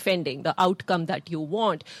that you're defending, the outcome that you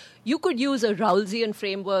want. You could use a Rawlsian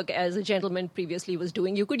framework, as a gentleman previously was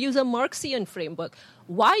doing. You could use a Marxian framework.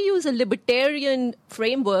 Why use a libertarian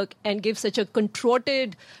framework and give such a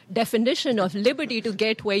contorted definition of liberty to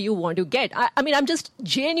get where you want to get? I'm just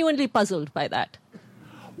genuinely puzzled by that.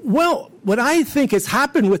 Well, what I think has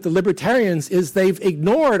happened with the libertarians is they've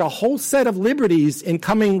ignored a whole set of liberties in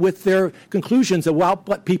coming with their conclusions about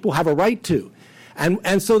what people have a right to.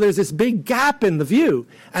 And so there's this big gap in the view.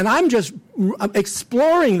 And I'm just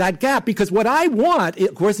exploring that gap because what I want,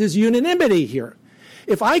 of course, is unanimity here.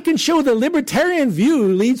 If I can show the libertarian view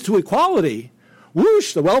leads to equality,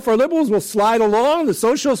 whoosh, the welfare liberals will slide along, the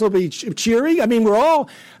socialists will be cheering. I mean,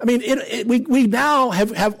 we now have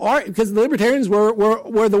because the libertarians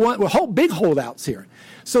were big holdouts here.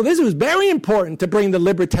 So this was very important to bring the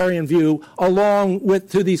libertarian view along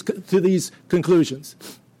to these conclusions.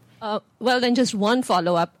 Well, then just one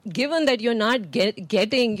follow-up. Given that you're not getting,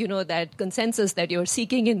 that consensus that you're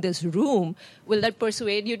seeking in this room, will that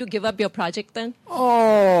persuade you to give up your project then?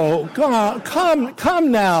 Oh,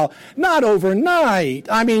 come now. Not overnight.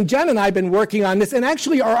 I mean, Jen and I have been working on this, and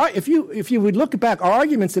actually, if you would look back, our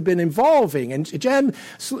arguments have been evolving. And Jen,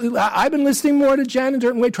 I've been listening more to Jen in a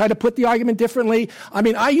certain way, try to put the argument differently. I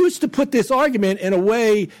mean, I used to put this argument in a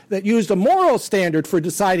way that used a moral standard for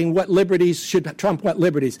deciding what liberties should trump what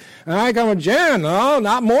liberties. And I go, Jen, no,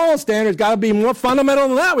 not moral standards. Got to be more fundamental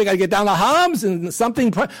than that. We got to get down to Hobbes and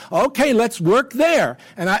something. Okay, let's work there.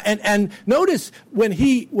 And notice when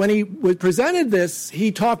he presented this,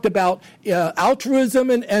 he talked about altruism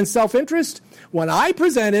and self-interest. When I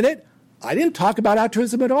presented it, I didn't talk about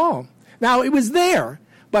altruism at all. Now, it was there.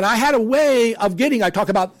 But I had a way of I talk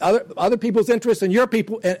about other people's interests and your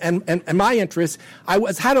people and my interests.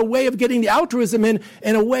 Had a way of getting the altruism in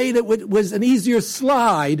a way that was an easier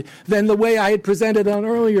slide than the way I had presented on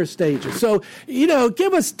earlier stages. So,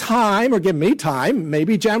 give us time, or give me time.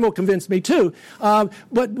 Maybe Jan will convince me too.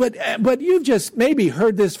 But you've just maybe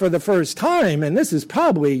heard this for the first time, and this is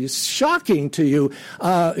probably shocking to you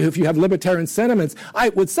if you have libertarian sentiments. I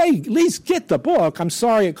would say at least get the book. I'm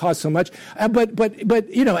sorry it costs so much, but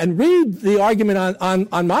and read the argument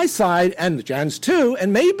on my side and Jan's too,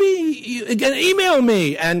 and maybe again email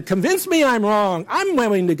me and convince me I'm wrong. I'm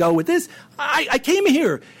willing to go with this. I came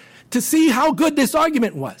here to see how good this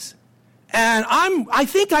argument was, and I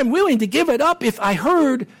think I'm willing to give it up if I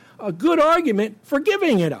heard a good argument for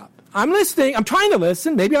giving it up. I'm listening. I'm trying to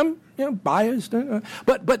listen. Maybe I'm biased,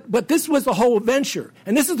 but this was the whole venture,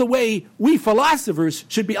 and this is the way we philosophers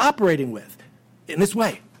should be operating in this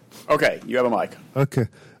way. Okay, you have a mic. Okay.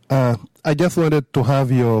 I just wanted to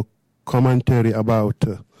have your commentary about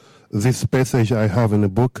this passage I have in the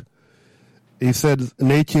book. He said,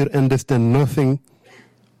 nature understands nothing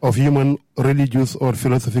of human religious or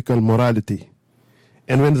philosophical morality.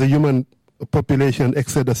 And when the human population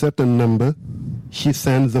exceeds a certain number, she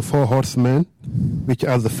sends the 4 horsemen, which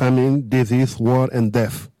are the famine, disease, war, and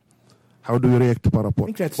death. How do you react to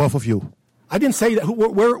Paraport? Both of you. I didn't say that.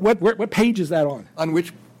 What page is that on? On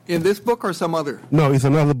which? In this book or some other? No, it's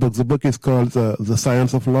another book. The book is called The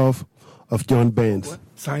Science of Love of John Baines. What?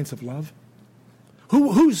 Science of Love? Who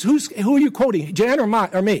are you quoting, Jan or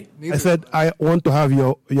me? Neither. I said I want to have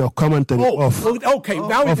your commentary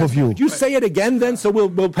of you. Would you say it again then, so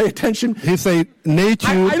we'll pay attention? He said nature.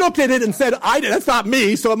 I looked at it and said, that's not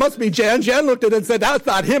me, so it must be Jan. Jan looked at it and said, that's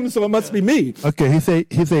not him, so it must be me. Okay,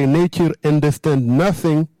 he say nature understands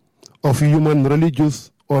nothing of human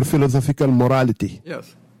religious or philosophical morality.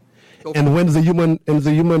 Yes. And when the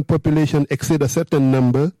human population exceeds a certain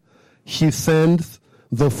number, he sends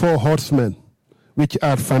the 4 horsemen, which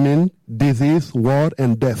are famine, disease, war,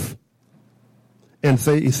 and death. And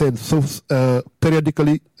he said,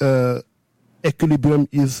 periodically equilibrium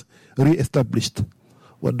is re-established.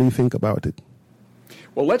 What do you think about it?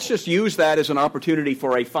 Well, let's just use that as an opportunity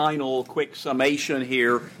for a final quick summation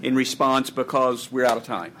here in response, because we're out of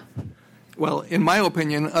time. Well, in my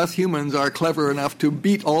opinion, us humans are clever enough to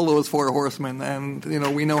beat all those 4 horsemen, and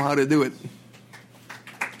we know how to do it.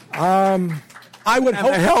 I would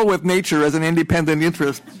hope. The hell with nature as an independent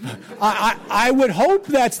interest. I would hope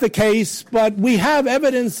that's the case, but we have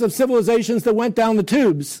evidence of civilizations that went down the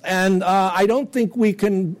tubes, and I don't think we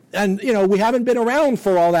can. And we haven't been around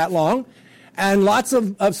for all that long, and lots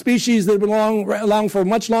of species that have been along for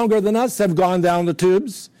much longer than us have gone down the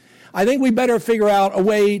tubes. I think we better figure out a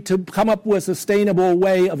way to come up with a sustainable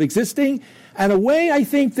way of existing, and a way, I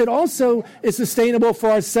think, that also is sustainable for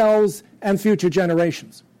ourselves and future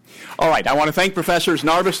generations. All right, I want to thank Professors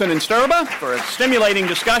Narveson and Sturba for a stimulating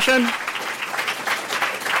discussion.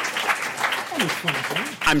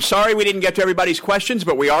 I'm sorry we didn't get to everybody's questions,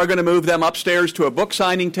 but we are going to move them upstairs to a book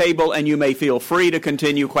signing table, and you may feel free to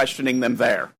continue questioning them there.